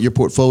x-ray. Look at your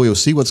portfolio,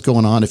 see what's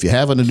going on. If you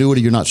have an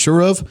annuity you're not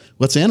sure of,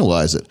 let's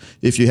analyze it.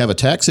 If you have a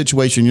tax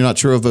situation you're not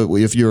sure of,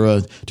 if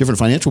you're different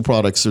financial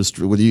products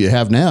you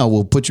have now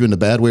will put you in a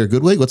bad way or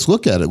good way, let's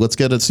look at it. Let's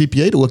get a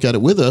CPA to look at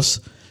it with us.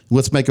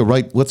 Let's make the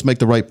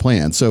right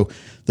plan. So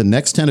the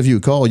next 10 of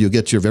you call, you'll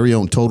get your very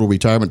own total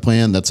retirement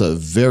plan. That's a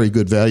very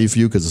good value for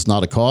you because it's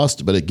not a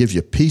cost, but it gives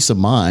you peace of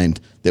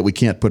mind that we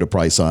can't put a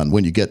price on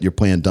when you get your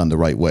plan done the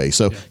right way.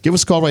 So give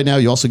us a call right now.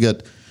 You also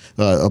get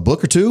a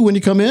book or two when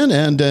you come in,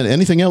 and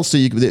anything else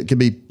that can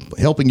be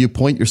helping you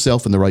point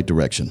yourself in the right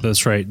direction.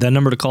 That's right. That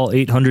number to call,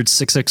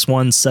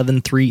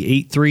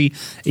 800-661-7383,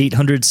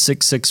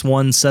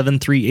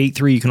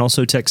 800-661-7383. You can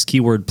also text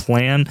keyword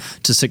plan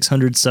to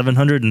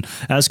 600-700. And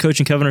as Coach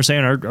and Kevin are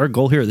saying, our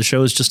goal here at the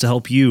show is just to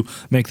help you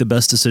make the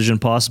best decision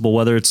possible,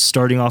 whether it's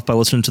starting off by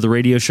listening to the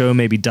radio show,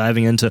 maybe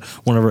diving into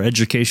one of our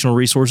educational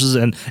resources,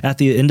 and at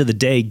the end of the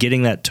day,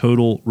 getting that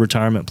total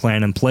retirement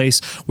plan in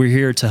place. We're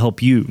here to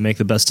help you make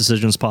the best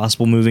decisions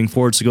possible moving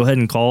forward. So go ahead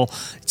and call,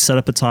 set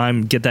up a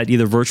time, get that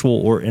either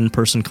virtual or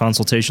in-person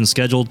consultation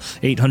scheduled.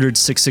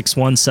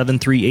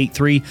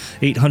 800-661-7383,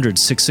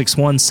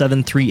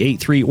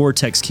 800-661-7383, or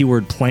text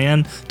keyword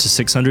plan to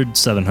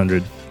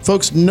 600-700.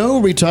 Folks,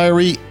 no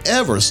retiree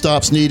ever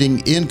stops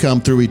needing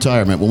income through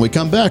retirement. When we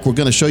come back, we're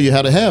going to show you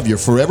how to have your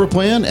forever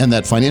plan and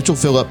that financial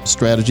fill-up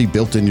strategy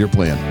built in your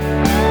plan.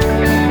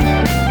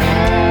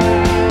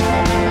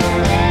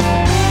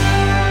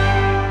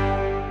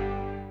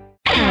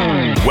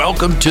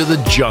 Welcome to the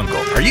jungle.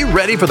 Are you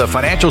ready for the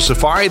financial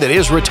safari that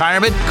is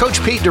retirement?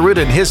 Coach Pete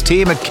D'Arruda and his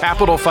team at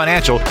Capital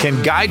Financial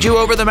can guide you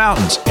over the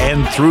mountains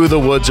and through the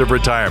woods of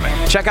retirement.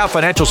 Check out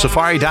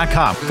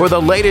financialsafari.com for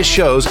the latest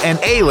shows and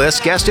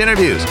A-list guest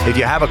interviews. If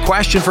you have a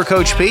question for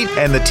Coach Pete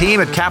and the team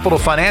at Capital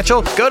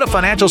Financial, go to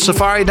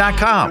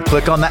financialsafari.com.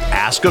 Click on the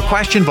Ask a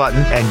Question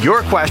button, and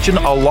your question,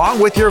 along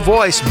with your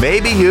voice,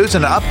 may be used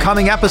in an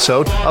upcoming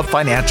episode of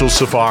Financial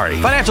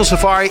Safari. Financial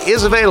Safari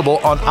is available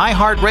on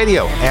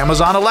iHeartRadio,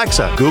 Amazon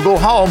Alexa, Google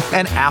Home,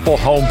 and Apple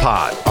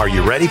HomePod. Are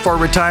you ready for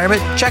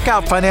retirement? Check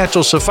out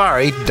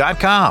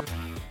financialsafari.com.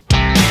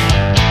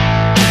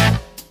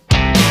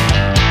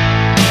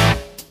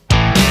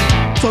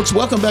 Folks,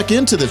 welcome back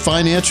into the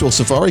Financial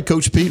Safari.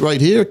 Coach Pete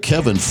right here,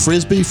 Kevin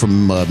Frisbee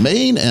from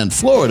Maine and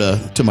Florida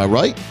to my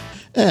right,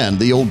 and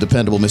the old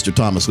dependable Mr.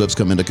 Thomas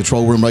Lipscomb in the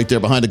control room right there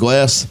behind the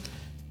glass.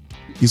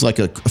 He's like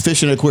a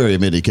fish in an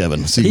aquarium, isn't he,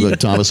 Kevin? See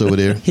Thomas over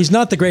there? He's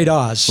not the Great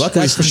Oz,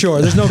 luckily, that's for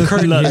sure. There's no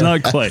curtain here.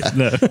 Not quite,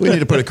 no. We need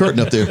to put a curtain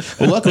up there.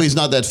 Well, luckily, he's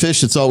not that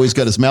fish that's always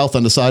got his mouth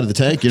on the side of the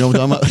tank. You know what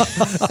I'm talking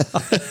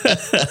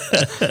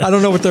about? I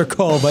don't know what they're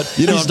called, but...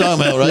 You know what I'm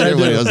talking about, right? Yeah,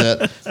 everybody knows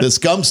that. The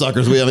scum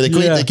suckers,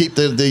 they keep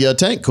the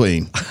tank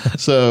clean.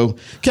 So,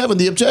 Kevin,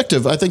 the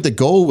objective, I think the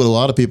goal with a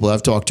lot of people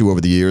I've talked to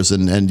over the years,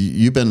 and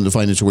you've been in the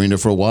financial arena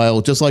for a while,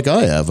 just like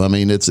I have. I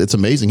mean, it's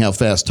amazing how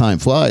fast time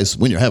flies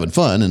when you're having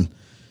fun, and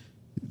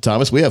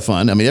Thomas, we have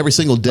fun. I mean, every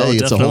single day,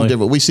 it's a whole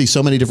different. We see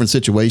so many different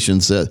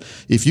situations.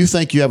 If you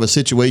think you have a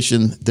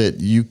situation that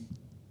you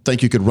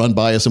think you could run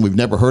by us and we've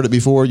never heard it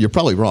before, you're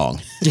probably wrong.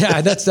 Yeah,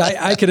 I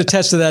could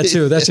attest to that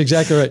too. That's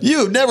exactly right.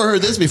 You've never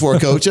heard this before,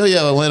 Coach. Oh,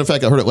 yeah. Well, in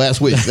fact, I heard it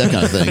last week, that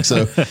kind of thing.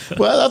 So,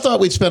 well, I thought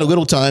we'd spend a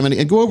little time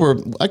and go over,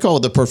 I call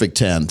it the perfect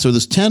 10. So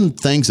there's 10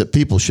 things that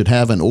people should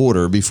have in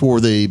order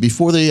before they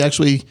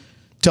actually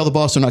tell the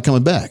boss they're not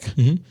coming back.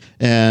 Mm-hmm.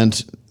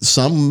 And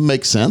some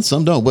make sense,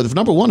 some don't. But if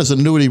number one is an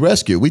annuity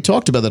rescue, we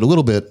talked about that a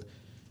little bit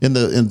in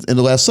the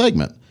last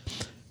segment.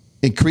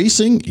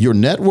 Increasing your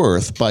net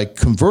worth by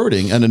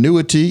converting an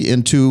annuity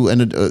into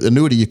an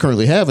annuity you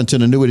currently have into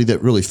an annuity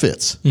that really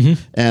fits.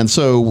 Mm-hmm. And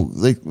so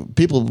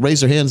people raise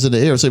their hands in the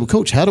air and say, well,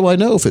 Coach, how do I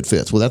know if it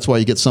fits? Well, that's why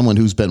you get someone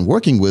who's been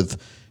working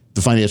with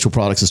the financial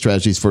products and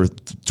strategies for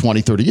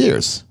 20, 30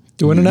 years.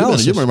 Doing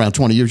analysis. You've been around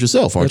 20 years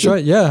yourself, aren't you? That's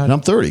right, yeah. And I'm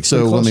 30.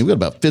 So, I mean, we've got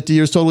about 50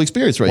 years total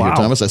experience right here,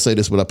 Thomas. I say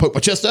this when I poke my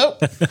chest out.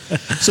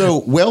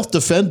 So,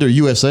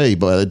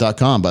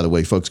 WealthDefenderUSA.com, by the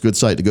way, folks, good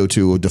site to go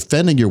to.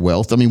 Defending your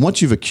wealth. I mean,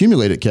 once you've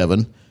accumulated,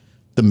 Kevin,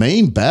 the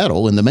main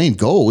battle and the main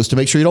goal is to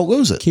make sure you don't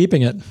lose it.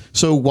 Keeping it.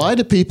 So why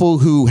do people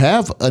who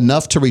have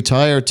enough to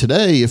retire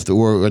today,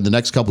 or in the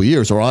next couple of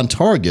years, or on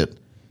target,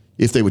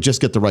 if they would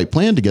just get the right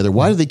plan together,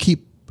 why do they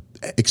keep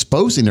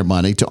exposing their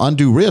money to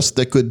undue risk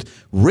that could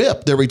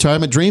rip their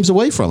retirement dreams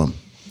away from them?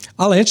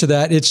 I'll answer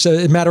that. It's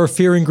a matter of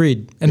fear and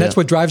greed, and that's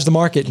what drives the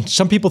market. And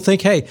some people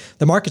think, hey,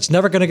 the market's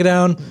never going to go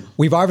down.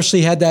 We've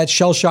obviously had that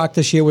shell shock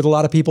this year with a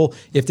lot of people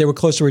if they were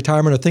close to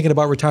retirement or thinking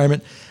about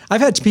retirement.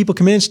 I've had people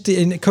come in,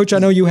 and Coach, I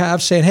know you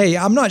have, saying, hey,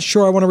 I'm not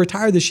sure I want to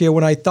retire this year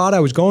when I thought I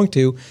was going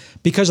to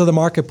because of the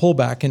market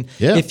pullback. And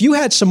if you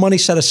had some money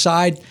set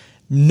aside,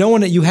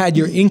 knowing that you had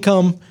your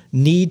income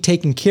need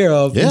taken care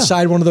of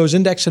inside one of those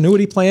index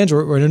annuity plans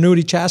or an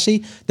annuity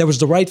chassis that was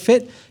the right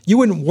fit, you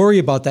wouldn't worry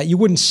about that. You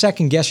wouldn't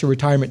second guess your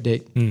retirement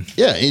date.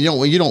 Yeah,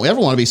 you don't ever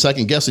want to be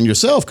second guessing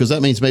yourself because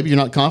that means maybe you're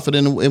not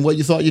confident in what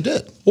you thought you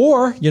did.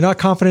 Or you're not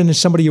confident in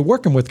somebody you're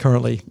working with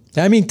currently.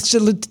 I mean,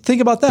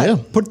 think about that. Yeah.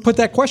 Put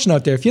that question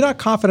out there. If you're not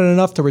confident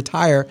enough to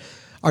retire,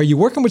 are you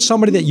working with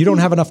somebody that you don't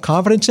have enough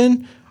confidence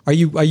in? Are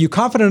you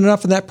confident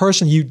enough in that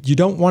person you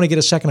don't want to get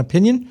a second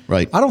opinion?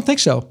 Right. I don't think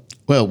so.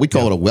 Well, we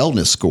call it a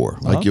wellness score.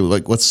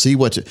 Let's see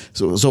what.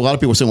 So a lot of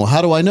people are saying, well,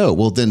 how do I know?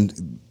 Well, then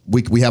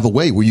we have a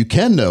way where you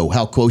can know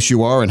how close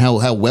you are and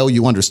how well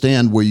you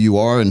understand where you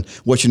are and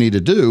what you need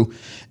to do.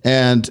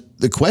 And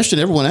the question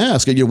everyone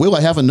asks, will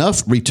I have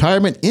enough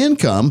retirement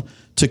income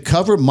to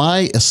cover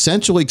my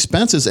essential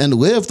expenses and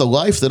live the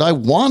life that I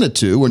wanted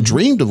to and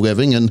dreamed of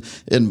living, and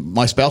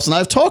my spouse and I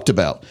have talked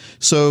about.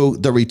 So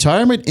the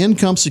Retirement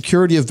Income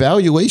Security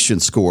Evaluation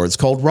Score, it's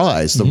called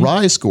RISE. The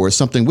RISE score is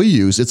something we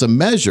use. It's a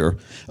measure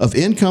of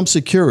income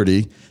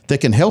security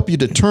that can help you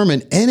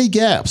determine any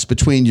gaps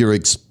between your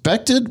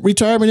expected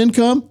retirement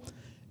income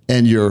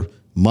and your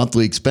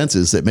monthly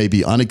expenses that may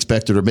be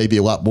unexpected or maybe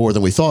a lot more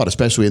than we thought,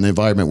 especially in the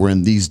environment we're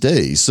in these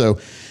days. So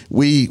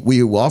we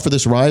offer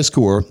this RISE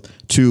score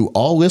to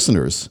all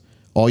listeners.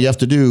 All you have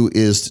to do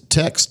is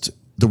text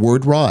the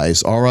word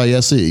RISE,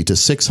 R-I-S-E, to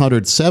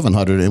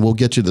 600-700, and we'll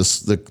get you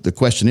the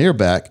questionnaire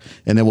back,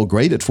 and then we'll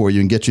grade it for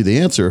you and get you the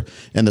answer.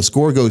 And the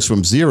score goes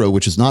from 0,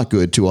 which is not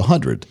good, to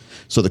 100.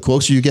 So the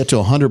closer you get to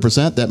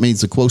 100%, that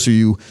means the closer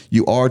you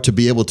are to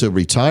be able to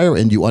retire,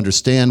 and you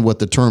understand what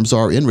the terms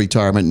are in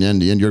retirement,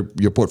 and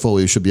your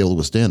portfolio should be able to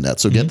withstand that.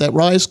 So get that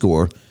RISE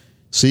score.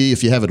 See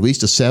if you have at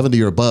least a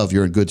 70 or above,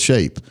 you're in good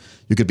shape.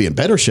 You could be in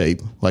better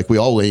shape, like we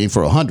all aim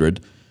for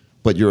 100,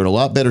 but you're in a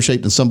lot better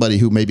shape than somebody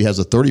who maybe has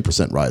a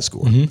 30% RISE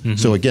score.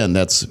 So again,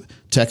 that's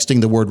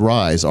texting the word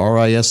RISE,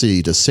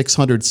 R-I-S-E, to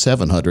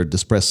 600-700,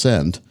 just press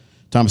send.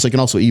 Thomas, they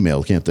can also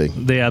email, can't they?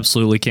 They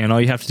absolutely can.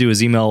 All you have to do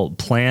is email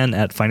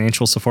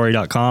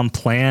plan@financialsafari.com,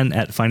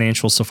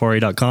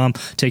 plan@financialsafari.com.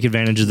 Take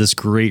advantage of this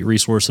great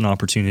resource and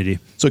opportunity.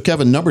 So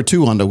Kevin, number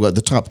 2 on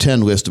the top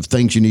 10 list of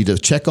things you need to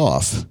check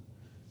off,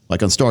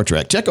 like on Star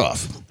Trek, check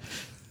off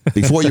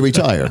before you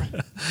retire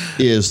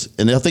is,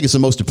 and I think it's the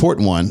most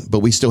important one, but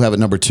we still have it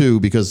number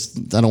 2 because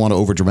I don't want to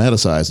over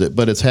dramatize it,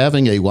 but it's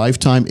having a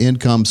lifetime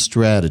income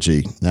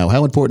strategy. Now,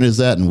 how important is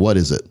that and what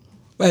is it?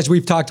 As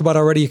we've talked about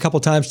already a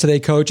couple times today,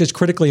 Coach, it's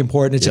critically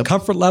important. It's a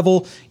comfort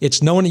level.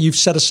 It's knowing that you've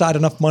set aside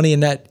enough money in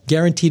that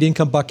guaranteed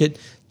income bucket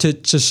to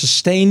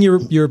sustain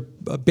your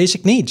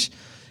basic needs.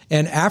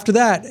 And after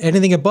that,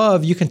 anything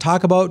above, you can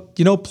talk about,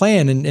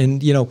 plan and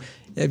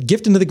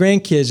gifting to the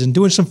grandkids and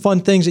doing some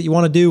fun things that you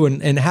want to do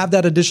and have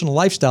that additional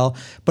lifestyle.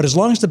 But as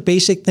long as the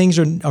basic things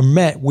are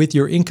met with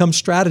your income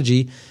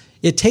strategy,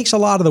 it takes a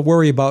lot of the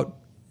worry about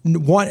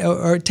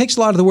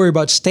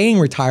staying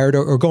retired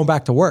or going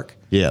back to work.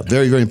 Yeah,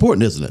 very, very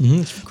important, isn't it?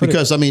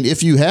 Because,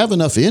 if you have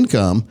enough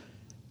income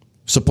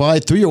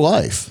supplied through your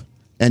life,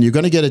 and you're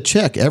going to get a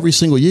check every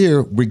single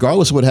year,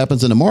 regardless of what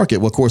happens in the market,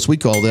 well, of course, we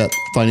call that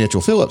financial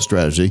fill-up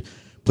strategy.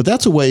 But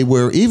that's a way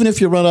where even if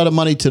you run out of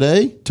money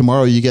today,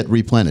 tomorrow you get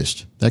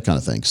replenished, that kind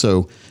of thing.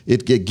 So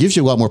it gives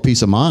you a lot more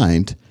peace of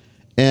mind.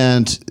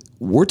 And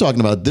we're talking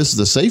about this is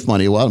the safe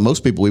money.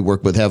 Most people we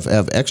work with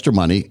have extra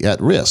money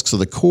at risk. So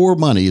the core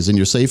money is in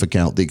your safe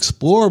account. The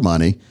Explorer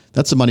money,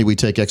 that's the money we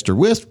take extra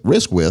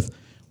risk with.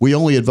 We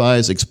only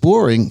advise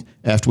exploring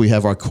after we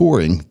have our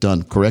coring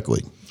done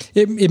correctly.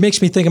 It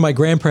makes me think of my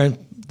grandparent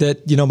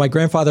that, my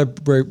grandfather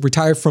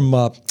retired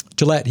from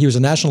Gillette. He was a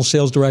national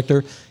sales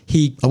director.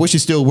 I wish he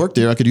still worked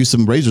there. I could use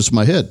some razors for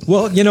my head.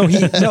 Well,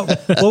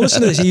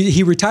 listen to this.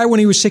 He retired when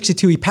he was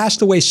 62. He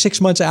passed away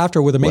 6 months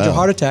after with a major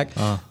heart attack.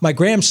 My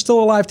Gram's still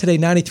alive today,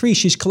 93.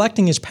 She's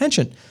collecting his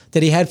pension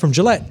that he had from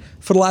Gillette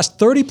for the last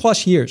 30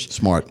 plus years.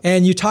 Smart.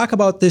 And you talk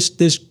about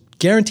this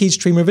guaranteed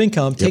stream of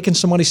income, taking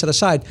some money set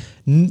aside.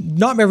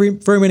 Not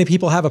very many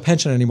people have a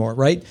pension anymore,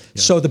 right? Yep.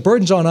 So the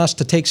burden's on us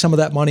to take some of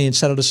that money and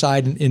set it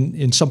aside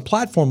in some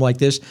platform like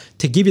this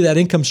to give you that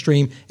income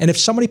stream. And if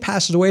somebody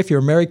passes away, if you're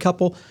a married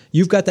couple,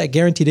 you've got that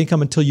guaranteed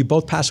income until you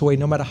both pass away,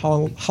 no matter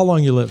how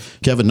long you live.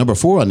 Kevin, number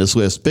 4 on this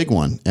list, big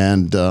one.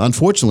 And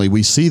unfortunately,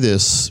 we see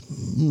this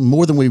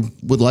more than we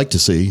would like to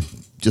see,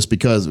 just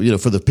because,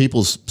 for the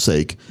people's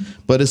sake.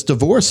 But it's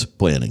divorce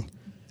planning.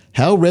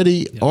 How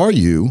ready are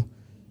you?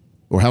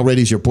 Or how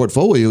ready is your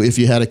portfolio if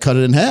you had to cut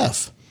it in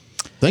half?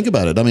 Think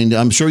about it.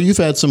 I'm sure you've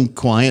had some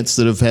clients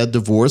that have had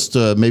divorced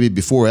maybe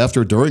before,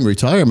 after, during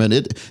retirement.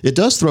 It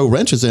does throw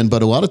wrenches in,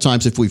 but a lot of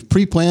times if we've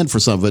pre-planned for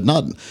some of it,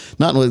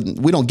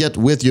 we don't get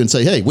with you and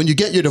say, hey, when you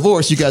get your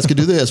divorce, you guys can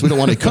do this. We don't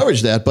want to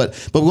encourage that,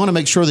 but we want to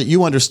make sure that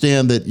you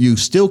understand that you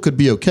still could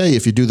be okay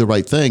if you do the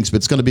right things, but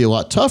it's going to be a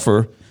lot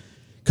tougher.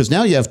 Because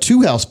now you have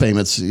 2 house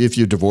payments if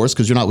you're divorced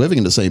because you're not living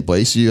in the same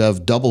place. You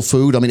have double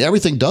food.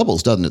 Everything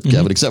doubles, doesn't it,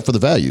 Kevin, except for the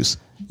values.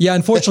 Yeah,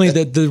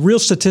 unfortunately, the real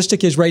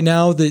statistic is right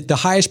now the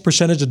highest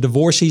percentage of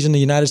divorcees in the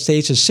United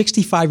States is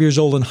 65 years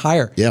old and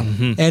higher. Yeah.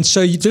 And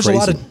so there's a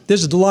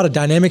lot of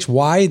dynamics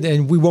why,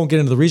 and we won't get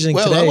into the reasoning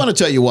today. Well, I want to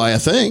tell you why I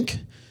think.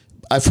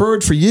 I've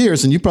heard for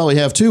years, and you probably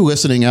have too,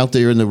 listening out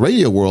there in the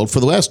radio world, for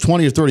the last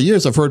 20 or 30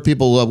 years, I've heard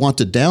people want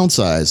to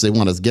downsize. They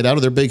want to get out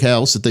of their big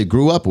house that they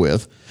grew up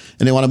with,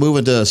 and they want to move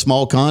into a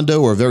small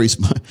condo or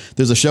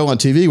there's a show on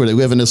TV where they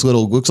live in this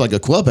looks like a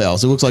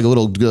clubhouse. It looks like a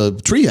little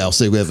tree house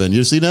they live in.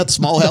 You see that?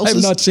 Small houses? I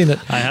have not seen it.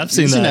 I have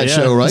seen that. You've seen that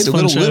show, right?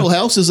 Little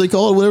houses, they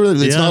call it, whatever.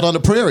 It's not on the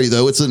prairie,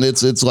 though.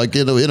 It's like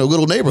in a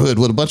little neighborhood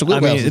with a bunch of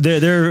little houses.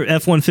 They're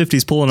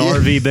F-150s pulling an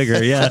RV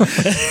bigger, yeah.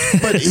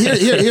 But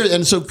here,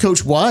 and so,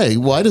 Coach, why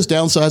does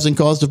downsizing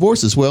cause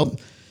divorces? Well,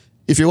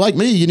 if you're like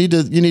me, you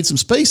need some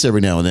space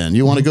every now and then.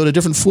 You want to go to a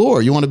different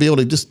floor. You want to be able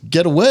to just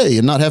get away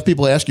and not have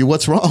people ask you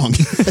what's wrong.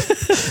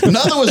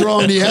 Nothing was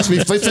wrong. You ask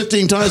me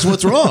 15 times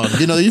what's wrong.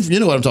 You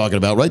know what I'm talking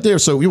about right there.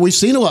 So we've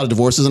seen a lot of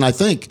divorces, and I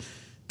think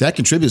that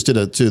contributes to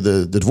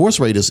the divorce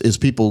rate is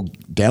people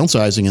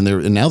downsizing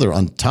and now they're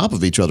on top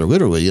of each other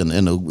literally in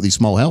these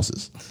small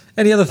houses.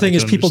 And the other thing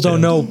is people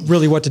don't know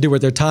really what to do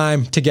with their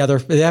time together.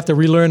 They have to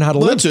relearn how to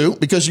live. Too,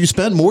 because you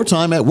spend more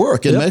time at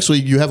work. And actually,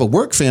 you have a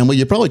work family.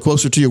 You're probably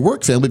closer to your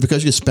work family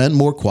because you spend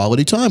more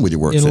quality time with your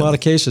work family. In a lot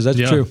of cases, that's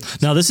true.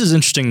 Now, this is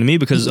interesting to me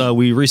because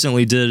we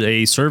recently did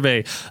a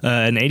survey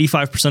and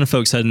 85% of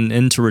folks heading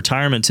into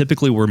retirement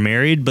typically were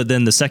married. But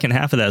then the second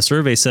half of that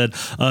survey said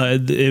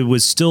it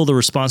was still the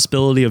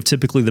responsibility of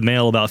typically the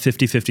male, about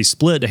 50-50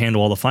 split, to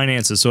handle all the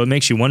finances. So it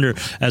makes you wonder,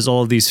 as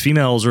all of these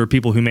females or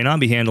people who may not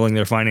be handling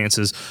their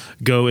finances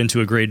go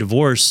into a great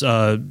divorce,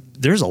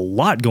 there's a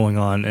lot going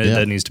on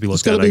that needs to be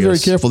looked at. It's got to be very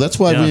careful. That's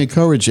why we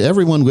encourage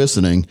everyone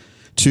listening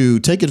to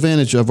take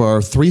advantage of our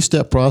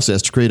 3-step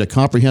process to create a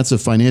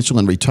comprehensive financial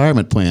and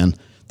retirement plan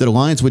that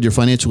aligns with your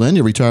financial and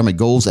your retirement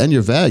goals and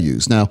your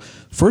values. Now,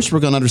 first we're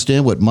going to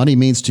understand what money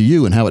means to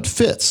you and how it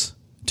fits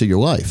to your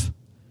life.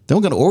 Then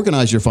we're going to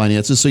organize your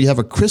finances so you have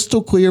a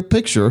crystal clear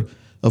picture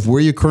of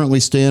where you currently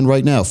stand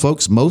right now.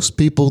 Folks, most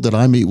people that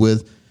I meet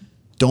with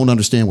don't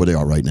understand where they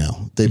are right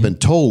now. They've been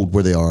told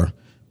where they are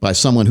by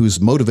someone who's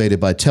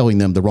motivated by telling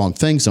them the wrong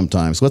thing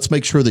sometimes. Let's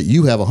make sure that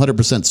you have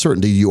 100%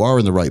 certainty you are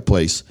in the right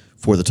place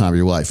for the time of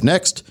your life.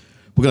 Next,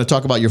 we're going to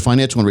talk about your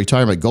financial and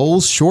retirement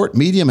goals, short,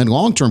 medium, and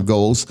long-term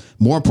goals.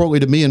 More importantly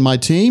to me and my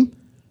team,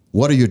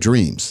 what are your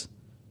dreams?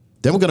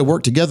 Then we're going to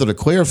work together to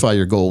clarify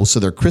your goals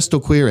so they're crystal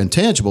clear and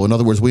tangible. In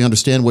other words, we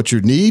understand what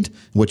you need,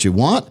 what you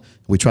want.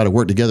 We try to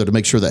work together to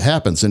make sure that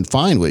happens. And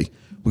finally,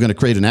 we're going to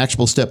create an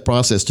actionable step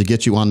process to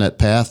get you on that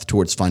path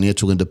towards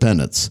financial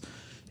independence.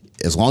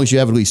 As long as you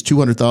have at least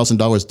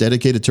 $200,000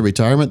 dedicated to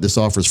retirement, this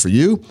offers for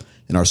you,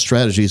 and our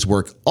strategies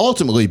work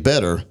ultimately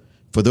better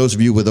for those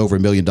of you with over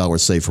 $1 million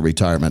saved for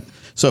retirement.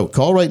 So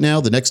call right now.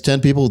 The next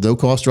 10 people, no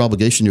cost or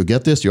obligation, you'll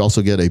get this. You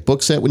also get a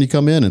book set when you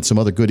come in and some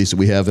other goodies that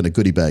we have in a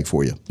goodie bag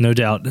for you. No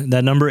doubt.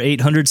 That number,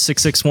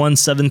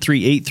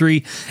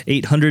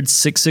 800-661-7383,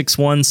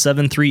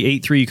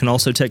 800-661-7383. You can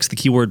also text the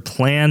keyword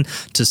plan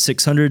to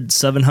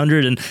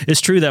 600-700. And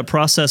it's true, that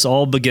process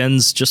all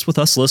begins just with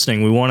us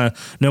listening. We want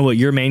to know what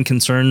your main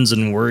concerns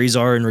and worries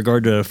are in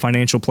regard to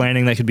financial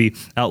planning. That could be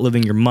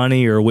outliving your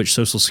money or which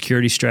Social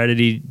Security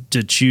strategy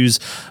to choose.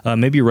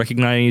 Maybe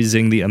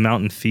recognizing the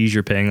amount and fees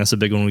you're paying. That's a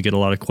big one we get a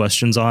lot of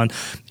questions on.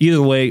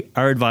 Either way,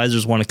 our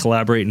advisors want to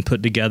collaborate and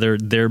put together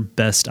their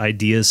best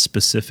ideas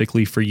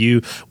specifically for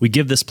you. We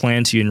give this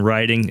plan to you in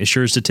writing. It's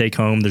yours to take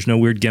home. There's no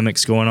weird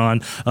gimmicks going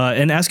on.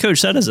 And as Coach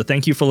said, as a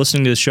thank you for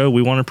listening to the show,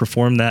 we want to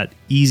perform that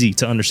easy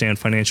to understand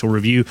financial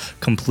review,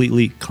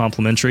 completely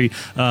complimentary.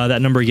 That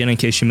number again, in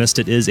case you missed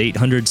it, is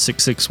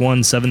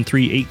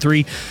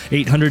 800-661-7383,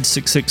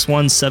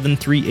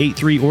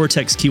 800-661-7383, or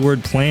text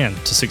keyword plan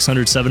to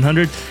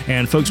 600-700.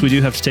 And folks, we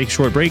do have to take a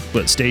short break,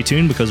 but stay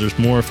tuned because there's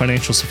more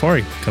Financial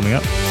Safari coming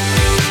up.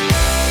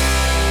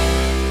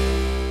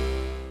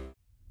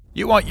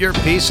 You want your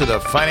piece of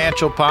the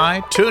financial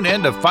pie? Tune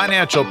in to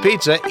Financial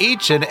Pizza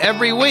each and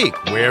every week.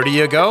 Where do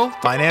you go?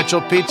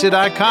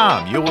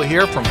 FinancialPizza.com. You will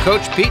hear from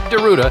Coach Pete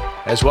D'Arruda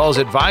as well as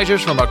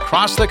advisors from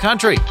across the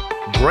country.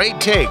 Great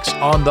takes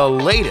on the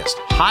latest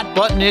hot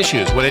button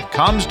issues when it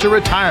comes to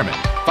retirement.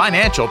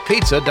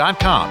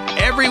 FinancialPizza.com.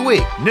 Every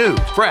week, new,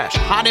 fresh,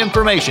 hot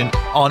information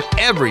on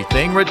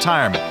everything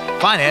retirement.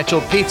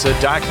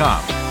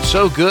 FinancialPizza.com.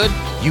 So good,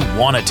 you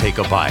want to take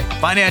a bite.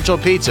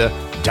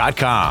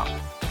 FinancialPizza.com.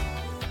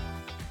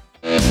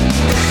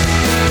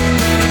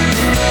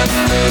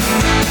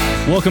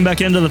 Welcome back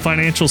into the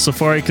Financial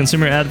Safari.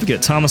 Consumer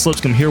advocate Thomas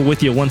Lipscomb here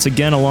with you once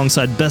again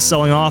alongside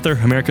best-selling author,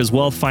 America's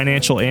Wealth,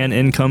 Financial, and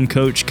Income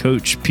Coach,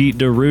 Coach Pete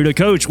D'Arruda.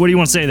 Coach, what do you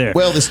want to say there?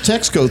 Well, this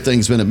text code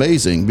thing's been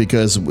amazing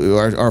because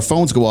our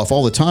phones go off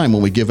all the time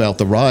when we give out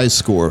the RISE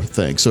score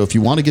thing. So if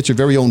you want to get your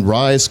very own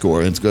RISE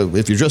score, and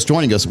if you're just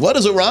joining us, what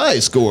is a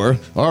RISE score?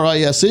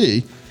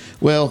 R-I-S-E.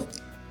 Well,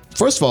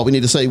 first of all, we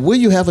need to say, will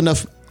you have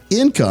enough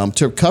income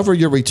to cover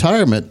your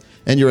retirement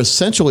and your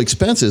essential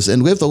expenses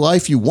and live the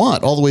life you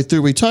want all the way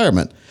through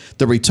retirement?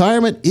 The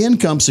Retirement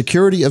Income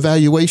Security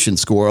Evaluation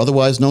Score,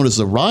 otherwise known as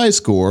the RISE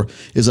score,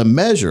 is a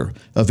measure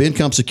of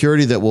income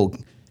security that will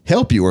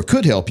help you or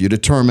could help you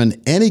determine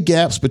any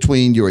gaps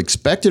between your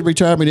expected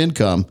retirement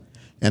income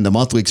and the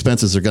monthly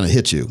expenses that are going to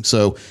hit you.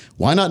 So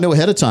why not know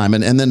ahead of time?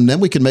 And then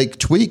we can make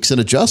tweaks and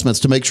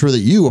adjustments to make sure that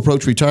you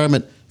approach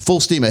retirement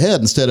full steam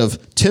ahead instead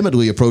of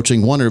timidly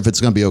approaching, wondering if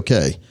it's going to be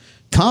okay.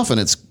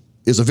 Confidence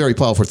is a very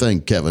powerful thing,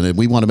 Kevin, and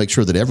we want to make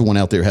sure that everyone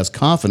out there has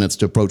confidence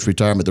to approach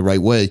retirement the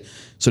right way.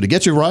 So to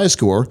get your RISE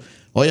score,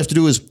 all you have to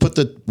do is put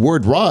the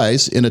word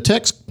RISE in a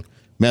text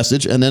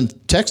message and then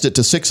text it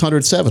to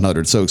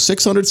 600-700. So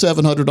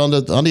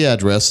 600-700 on the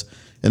address,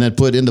 and then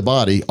put in the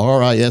body,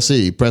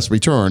 RISE, press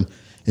return,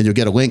 and you'll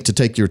get a link to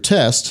take your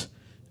test.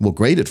 We'll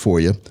grade it for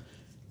you.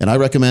 And I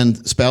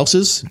recommend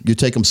spouses, you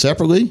take them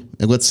separately,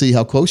 and let's see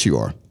how close you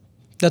are.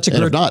 That's a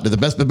great. If not,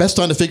 the best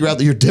time to figure out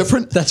that you're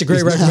different. That's a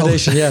great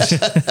recommendation. Yes,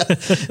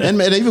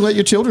 and even let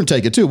your children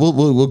take it too.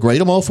 We'll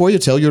grade them all for you.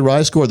 Tell your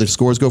RISE score. The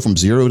scores go from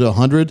 0 to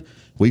 100.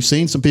 We've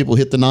seen some people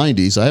hit the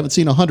 90s. I haven't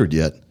seen 100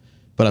 yet,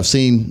 But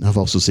I've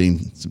also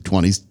seen some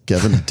 20s,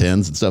 Kevin,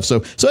 10s and stuff.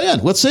 So yeah,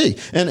 let's see.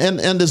 And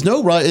there's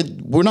no right.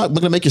 We're not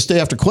going to make you stay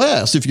after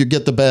class if you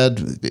get the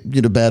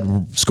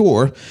bad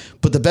score.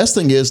 But the best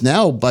thing is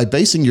now by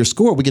basing your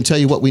score, we can tell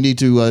you what we need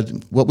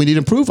to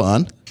improve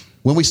on.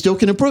 When we still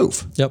can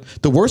improve. Yep.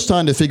 The worst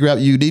time to figure out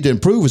you need to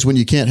improve is when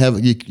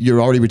you're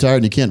already retired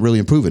and you can't really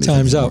improve anything.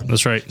 Time's anymore. out.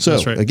 That's right. So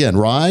That's right. again,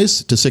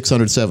 rise to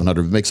 600,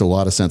 700. It makes a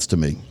lot of sense to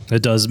me.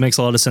 It does. It makes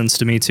a lot of sense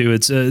to me too.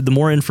 It's the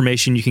more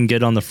information you can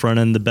get on the front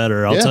end, the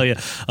better. I'll tell you,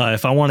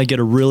 if I want to get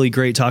a really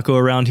great taco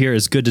around here,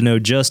 it's good to know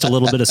just a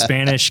little bit of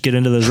Spanish. Get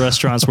into those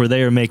restaurants where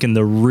they are making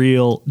the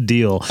real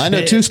deal. I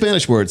know two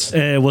Spanish words.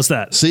 What's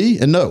that? See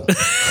and no.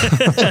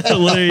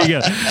 Well, there you go.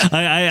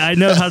 I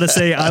know how to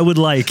say I would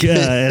like,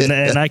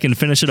 and I can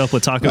finish it up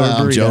with taco or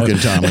burrito. I'm joking,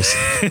 Thomas.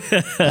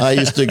 I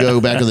used to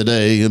go back in the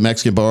day, a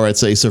Mexican bar, I'd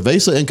say,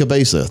 cerveza en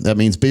cabeza. That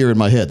means beer in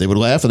my head. They would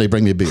laugh and they'd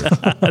bring me a beer.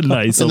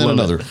 Nice. And then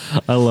another.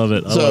 I love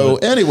it.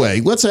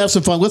 Anyway, let's have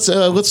some fun.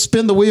 Let's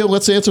spin the wheel.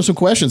 Let's answer some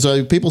questions.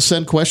 People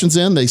send questions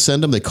in. They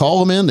send them. They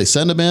call them in. They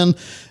send them in.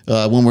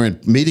 When we're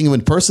meeting them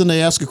in person,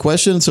 they ask a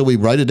question. So we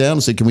write it down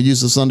and say, can we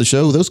use this on the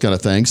show? Those kind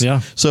of things.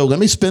 Yeah. So let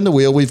me spin the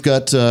wheel. We've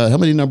got, how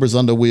many numbers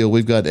on the wheel?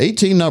 We've got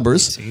 18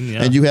 numbers. 18,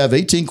 yeah. And you have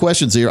 18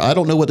 questions here. I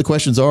don't know what the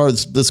questions are.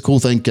 This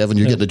cool thing, Kevin,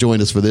 you get to join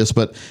us for this.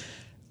 But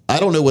I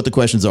don't know what the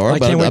questions are.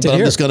 But I'm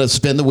just going to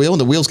spin the wheel. And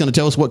the wheel's going to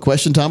tell us what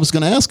question Thomas is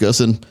going to ask us.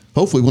 And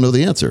hopefully we'll know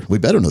the answer. We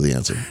better know the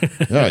answer.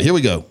 All right, here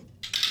we go.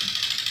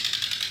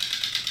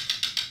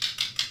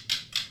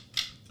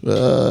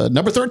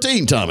 Number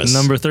 13, Thomas.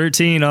 Number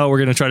 13. Oh, we're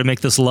going to try to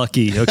make this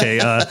lucky. Okay.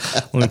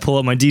 Let me pull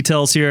up my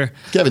details here.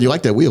 Kevin, you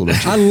like that wheel,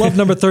 don't you? I love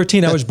number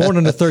 13. I was born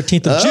on the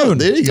 13th of June.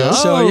 There you go.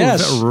 So,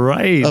 yes.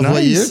 Right. Of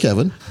what year,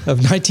 Kevin? Of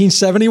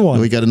 1971.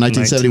 We got a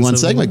 1971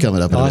 segment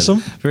coming up.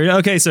 Awesome.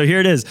 Okay, so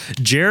here it is.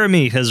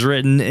 Jeremy has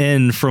written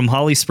in from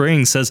Holly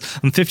Springs, says,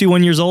 I'm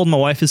 51 years old, my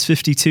wife is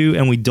 52,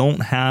 and we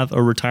don't have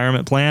a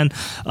retirement plan.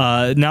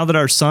 Now that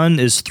our son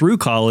is through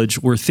college,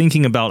 we're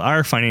thinking about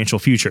our financial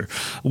future.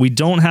 We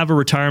don't have a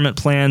retirement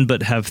plan,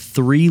 but have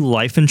 3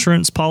 life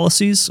insurance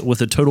policies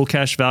with a total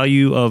cash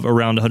value of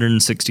around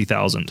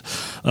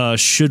 $160,000.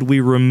 Should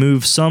we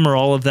remove some or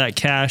all of that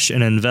cash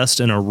and invest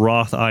in a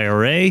Roth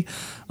IRA?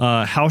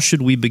 How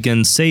should we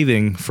begin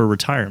saving for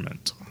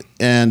retirement?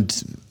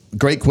 And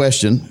great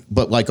question,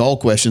 but like all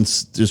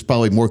questions, there's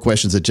probably more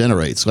questions it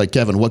generates. Like,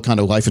 Kevin, what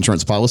kind of life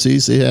insurance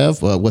policies do you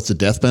have? What's the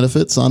death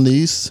benefits on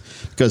these?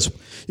 Because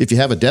if you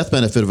have a death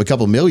benefit of a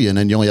couple million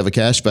and you only have a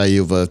cash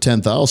value of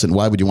 $10,000,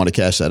 why would you want to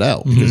cash that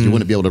out? Because you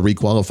wouldn't be able to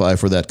requalify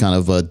for that kind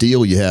of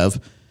deal you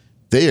have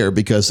there.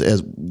 Because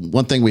as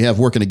one thing we have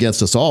working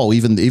against us all,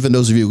 even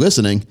those of you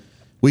listening,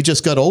 we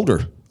just got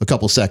older a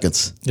couple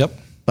seconds. Yep.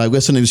 By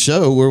listening to the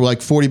show, we're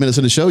like 40 minutes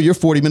in the show. You're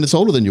 40 minutes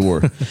older than you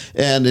were.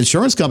 And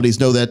insurance companies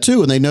know that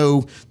too. And they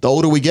know the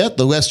older we get,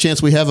 the less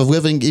chance we have of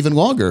living even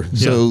longer.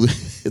 Yeah. So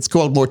it's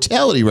called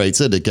mortality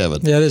rates, isn't it, Kevin?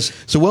 Yeah, it is.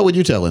 So what would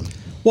you tell him?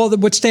 Well,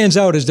 what stands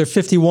out is they're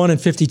 51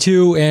 and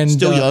 52 and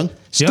still young.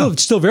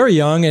 Still very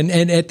young. And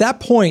at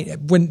that point,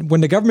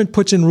 when the government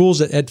puts in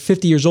rules at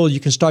 50 years old, you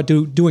can start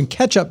doing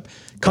catch-up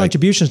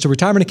contributions to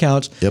retirement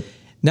accounts. Yep.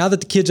 Now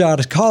that the kids are out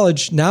of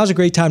college, now's a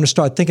great time to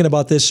start thinking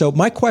about this. So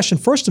my question,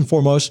 first and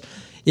foremost,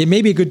 it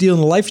may be a good deal in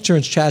the life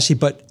insurance chassis,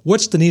 but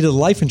what's the need of the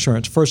life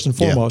insurance, first and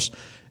foremost?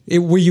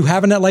 Were you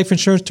having that life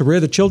insurance to rear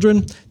the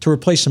children, to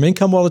replace some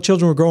income while the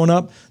children were growing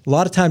up? A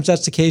lot of times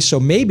that's the case. So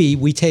maybe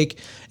we take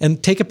a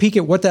peek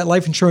at what that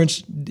life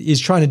insurance is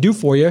trying to do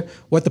for you,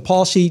 what the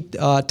policy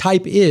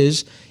type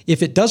is.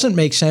 If it doesn't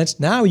make sense,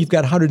 now you've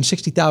got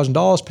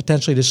 $160,000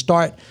 potentially to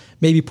start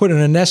maybe putting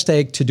a nest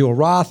egg to do a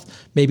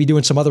Roth, maybe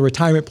doing some other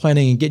retirement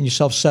planning and getting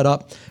yourself set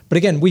up. But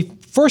again,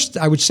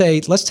 I would say,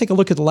 let's take a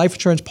look at the life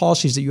insurance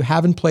policies that you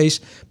have in place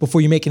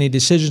before you make any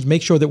decisions.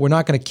 Make sure that we're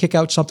not going to kick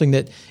out something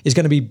that is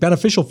going to be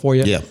beneficial for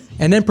you. Yeah.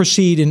 And then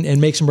proceed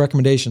and make some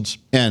recommendations.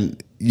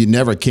 And you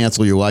never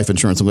cancel your life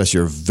insurance unless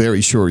you're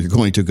very sure you're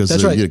going to,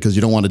 because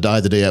you don't want to die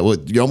the day.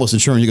 You're almost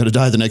ensuring you're going to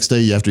die the next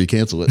day after you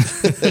cancel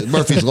it.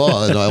 Murphy's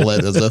Law and all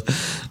that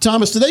stuff.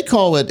 Thomas, do they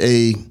call it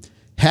a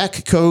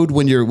hack code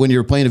when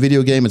you're playing a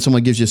video game and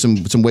someone gives you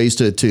some ways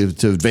to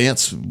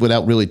advance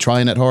without really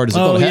trying that hard? Is it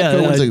called a hack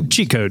code?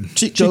 Cheat code.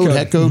 Cheat code,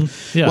 hack code.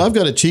 Mm-hmm. Yeah. Well, I've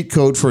got a cheat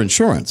code for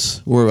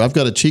insurance, or I've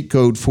got a cheat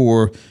code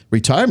for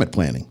retirement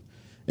planning.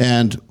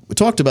 And we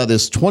talked about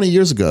this 20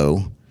 years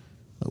ago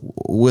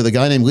with a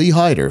guy named Lee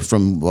Hyder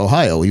from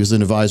Ohio. He was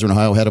an advisor in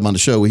Ohio, had him on the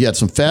show. He had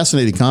some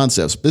fascinating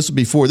concepts. This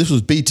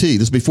was BT. This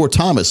was before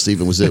Thomas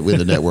even was in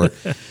the network.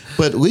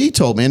 But Lee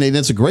told me, and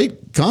it's a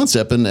great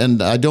concept,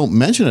 and I don't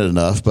mention it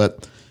enough,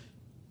 but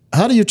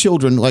how do your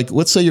children, like,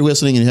 let's say you're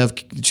listening and you have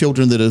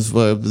children that have,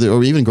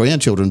 or even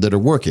grandchildren that are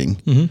working.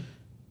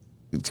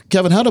 Mm-hmm.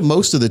 Kevin, how do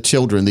most of the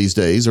children these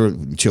days, or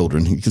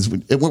children, because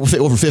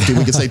we're over 50,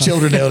 we can say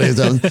children nowadays,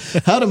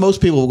 how do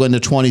most people in their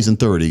 20s and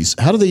 30s,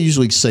 how do they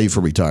usually save for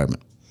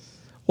retirement?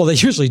 Well, they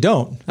usually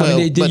don't. Well,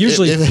 they but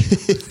usually.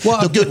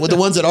 the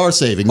ones that are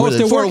saving, Well, if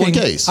they're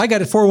 401ks. working, I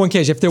got it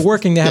 401ks. If they're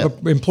working, they have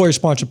an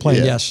employer-sponsored plan.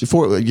 Yes.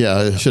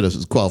 I should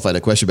have qualified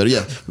that question better.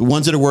 Yeah, the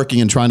ones that are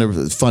working and trying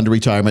to fund a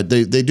retirement,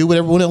 they do what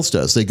everyone else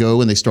does. They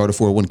go and they start a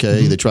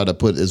 401k. They try to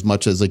put as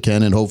much as they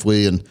can, and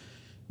hopefully, and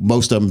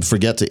most of them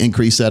forget to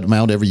increase that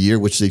amount every year.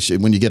 Which they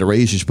should, when you get a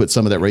raise, you should put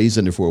some of that raise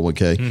in their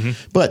 401k.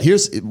 But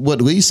here's what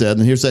Lee said,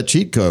 and here's that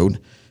cheat code.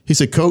 He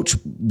said, Coach,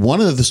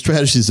 one of the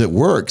strategies that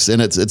works,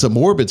 and it's a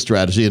morbid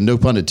strategy, and no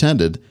pun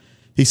intended.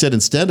 He said,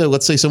 instead of,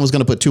 let's say someone's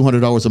going to put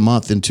 $200 a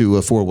month into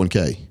a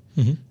 401k,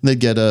 they'd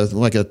get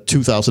like a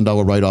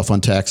 $2,000 write-off on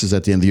taxes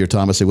at the end of the year,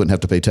 Thomas. They wouldn't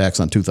have to pay tax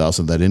on $2,000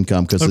 of that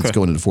income because it's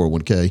going into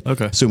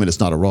 401k, assuming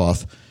it's not a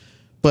Roth.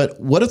 But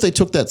what if they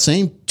took that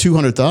same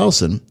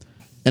 $200,000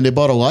 and they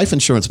bought a life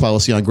insurance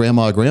policy on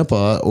grandma or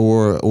grandpa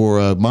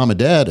or mom and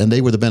dad, and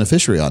they were the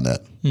beneficiary on that?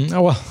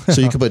 Oh, well.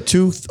 So you could put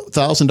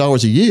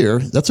 $2,000 a year.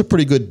 That's a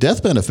pretty good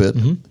death benefit.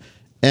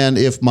 And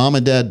if mom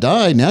and dad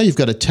die, now you've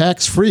got a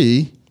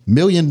tax-free $1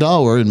 million,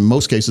 in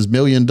most cases, $1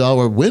 million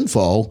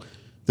windfall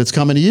that's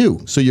coming to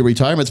you. So your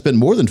retirement's been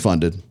more than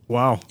funded.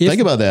 Wow.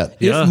 Think about that.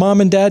 If mom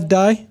and dad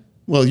die?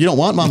 Well, you don't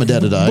want mom and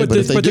dad to die, but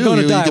if they do,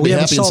 you can be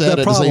happy and sad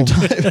at the same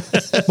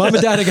time. Mom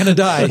and dad are going to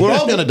die. We're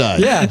all going to die.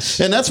 Yes.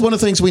 And that's one of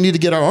the things we need to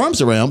get our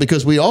arms around,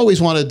 because we always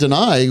want to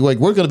deny, like,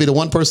 we're going to be the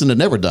one person that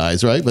never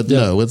dies, right? But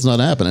no, it's not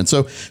happening.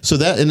 So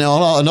that, and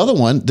another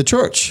one, the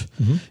church.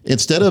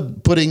 Instead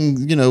of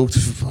putting, I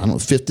don't know,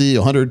 50,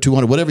 100,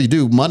 200, whatever you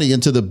do, money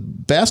into the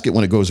basket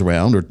when it goes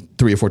around, or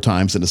 3 or 4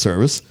 times in the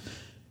service,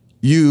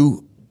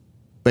 you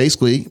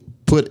basically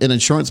put an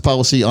insurance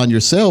policy on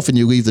yourself and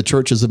you leave the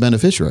church as a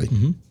beneficiary.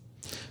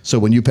 So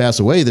when you pass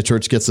away, the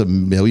church gets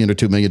 $1 million or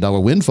 $2 million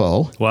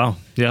windfall. Wow.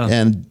 Yeah.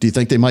 And do you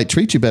think they might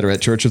treat you better at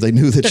church if they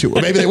knew that you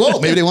were? Maybe they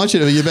won't. Maybe they want you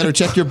to. You better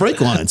check your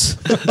brake lines.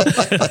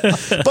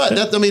 But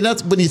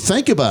that's when you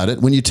think about it.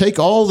 When you take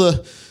all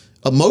the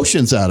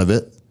emotions out of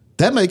it,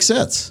 that makes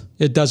sense.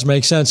 It does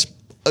make sense.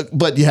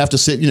 But you have to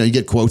sit. You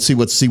get quotes. See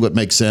what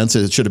makes sense.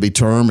 Should it be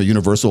term or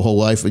universal whole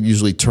life?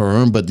 Usually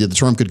term, but the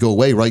term could go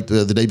away right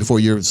the day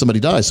before somebody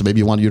dies. So maybe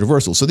you want a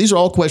universal. So these are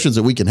all questions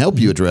that we can help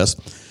you address.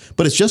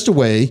 But it's just a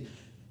way.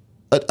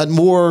 A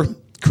more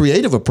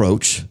creative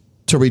approach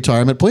to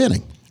retirement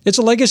planning. It's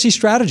a legacy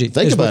strategy.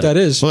 Think about what that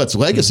is. Well, it's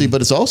legacy,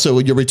 but it's also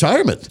your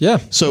retirement. Yeah.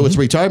 So it's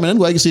retirement and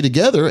legacy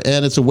together,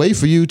 and it's a way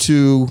for you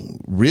to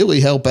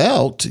really help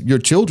out your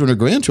children or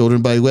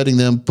grandchildren by letting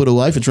them put a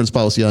life insurance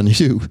policy on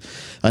you.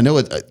 I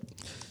know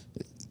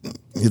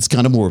it's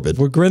kind of morbid.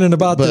 We're grinning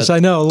about this, I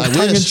know,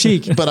 tongue in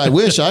cheek. But I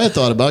wish I had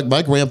thought about it.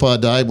 My grandpa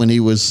died when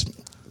he was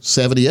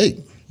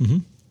 78.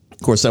 Of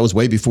course, that was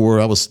way before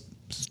I was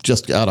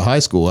just out of high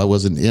school. I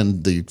wasn't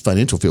in the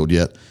financial field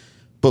yet.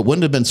 But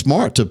wouldn't it have been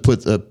smart to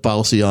put a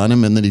policy on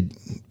him, and then he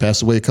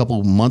passed away a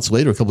couple months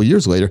later, a couple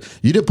years later.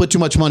 You didn't put too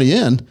much money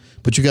in,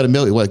 but you got $1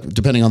 million,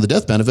 depending on the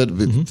death benefit,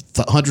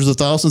 hundreds of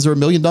thousands or $1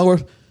 million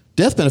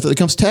death benefit that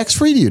comes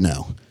tax-free to you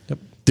now. Yep.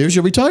 There's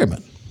your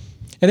retirement.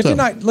 And if you're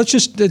not, let's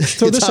just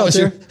throw this out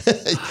there.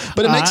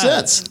 But it makes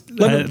sense.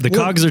 The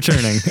cogs are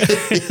turning.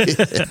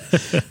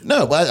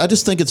 No, I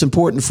just think it's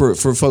important for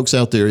folks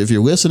out there, if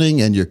you're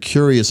listening and you're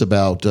curious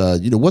about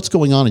what's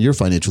going on in your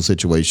financial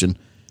situation,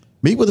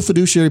 meet with a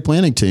fiduciary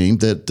planning team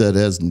that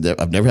has.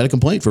 I've never had a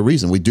complaint for a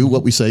reason. We do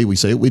what we say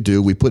what we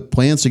do. We put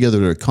plans together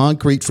that are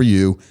concrete for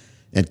you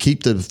and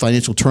keep the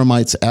financial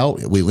termites out.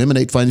 We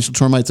eliminate financial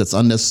termites. That's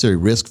unnecessary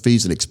risk,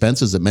 fees, and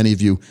expenses that many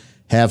of you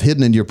have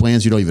hidden in your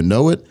plans. You don't even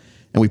know it.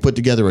 And we put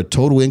together a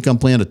total income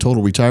plan, a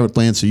total retirement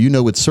plan, so you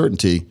know with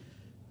certainty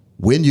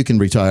when you can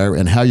retire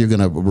and how you're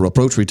going to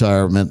approach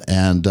retirement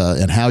and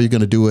how you're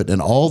going to do it,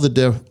 and all the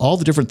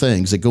different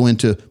things that go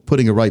into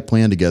putting a right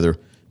plan together.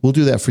 We'll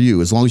do that for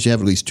you as long as you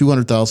have at least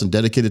 $200,000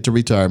 dedicated to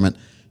retirement.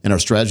 And our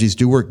strategies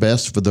do work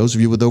best for those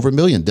of you with over $1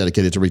 million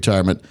dedicated to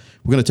retirement.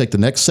 We're going to take the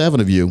next 7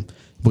 of you.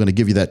 We're going to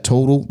give you that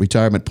total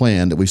retirement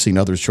plan that we've seen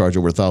others charge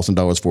over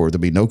 $1,000 for.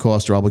 There'll be no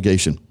cost or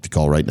obligation if you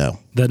call right now.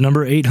 That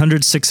number,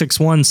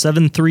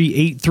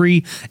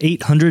 800-661-7383,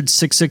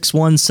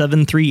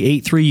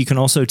 800-661-7383. You can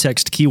also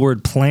text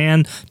keyword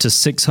PLAN to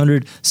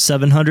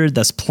 600-700.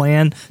 That's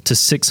PLAN to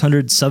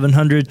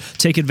 600-700.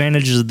 Take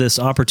advantage of this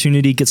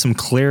opportunity. Get some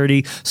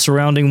clarity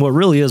surrounding what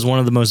really is one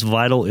of the most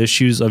vital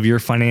issues of your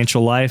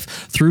financial life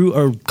through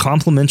a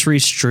complimentary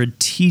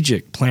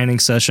strategic planning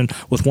session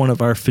with one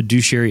of our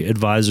fiduciary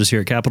advisors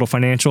here at Capital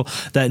Financial.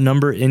 That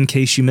number, in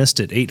case you missed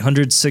it,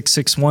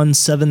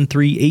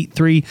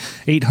 800-661-7383,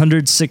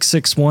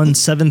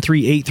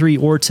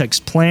 800-661-7383, or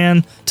text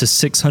PLAN to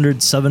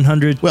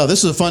 600-700. Well,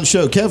 this is a fun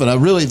show, Kevin. I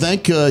really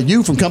thank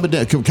you for coming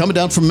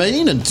down from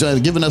Maine and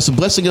giving us and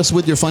blessing us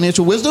with your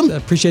financial wisdom. I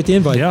appreciate the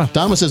invite. Yeah.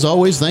 Thomas, as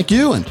always, thank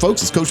you. And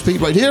folks, it's Coach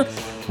Pete right here.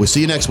 We'll see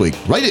you next week,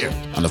 right here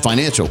on the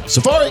Financial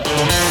Safari.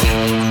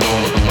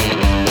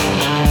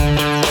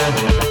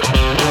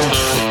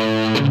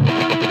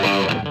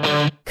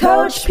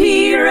 Coach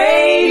P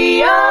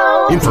Radio.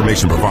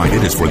 information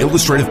provided is for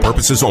illustrative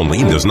purposes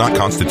only and does not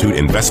constitute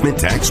investment,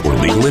 tax, or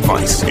legal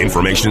advice.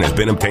 Information has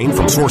been obtained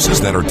from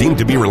sources that are deemed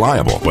to be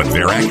reliable, but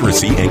their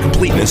accuracy and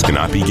completeness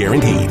cannot be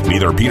guaranteed.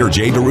 Neither Peter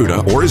J.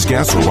 D'Arruda or his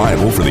guests are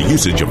liable for the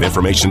usage of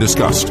information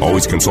discussed.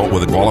 Always consult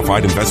with a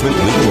qualified investment,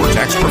 legal, or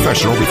tax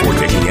professional before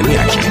taking any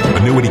action.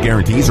 Annuity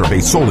guarantees are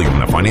based solely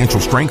on the financial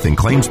strength and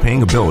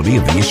claims-paying ability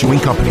of the issuing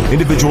company.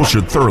 Individuals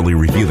should thoroughly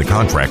review the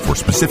contract for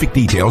specific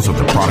details of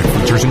the product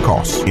features and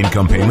costs.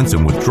 Income payments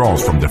and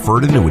withdrawals from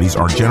deferred annuities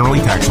are generally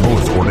taxable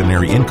as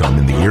ordinary income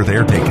in the year they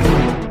are taken.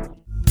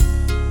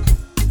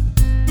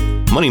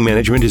 Money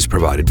management is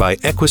provided by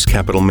Equus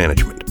Capital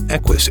Management.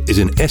 Equus is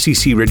an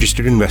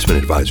SEC-registered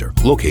investment advisor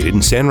located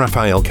in San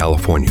Rafael,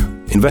 California.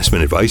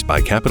 Investment advice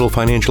by Capital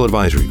Financial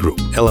Advisory Group,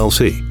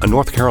 LLC, a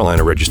North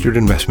Carolina-registered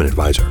investment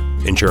advisor.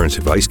 Insurance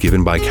advice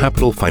given by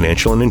Capital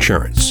Financial and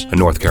Insurance, a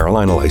North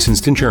Carolina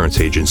licensed insurance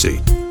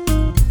agency.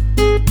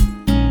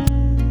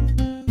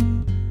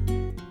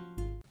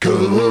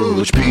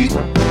 Coach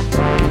Pete.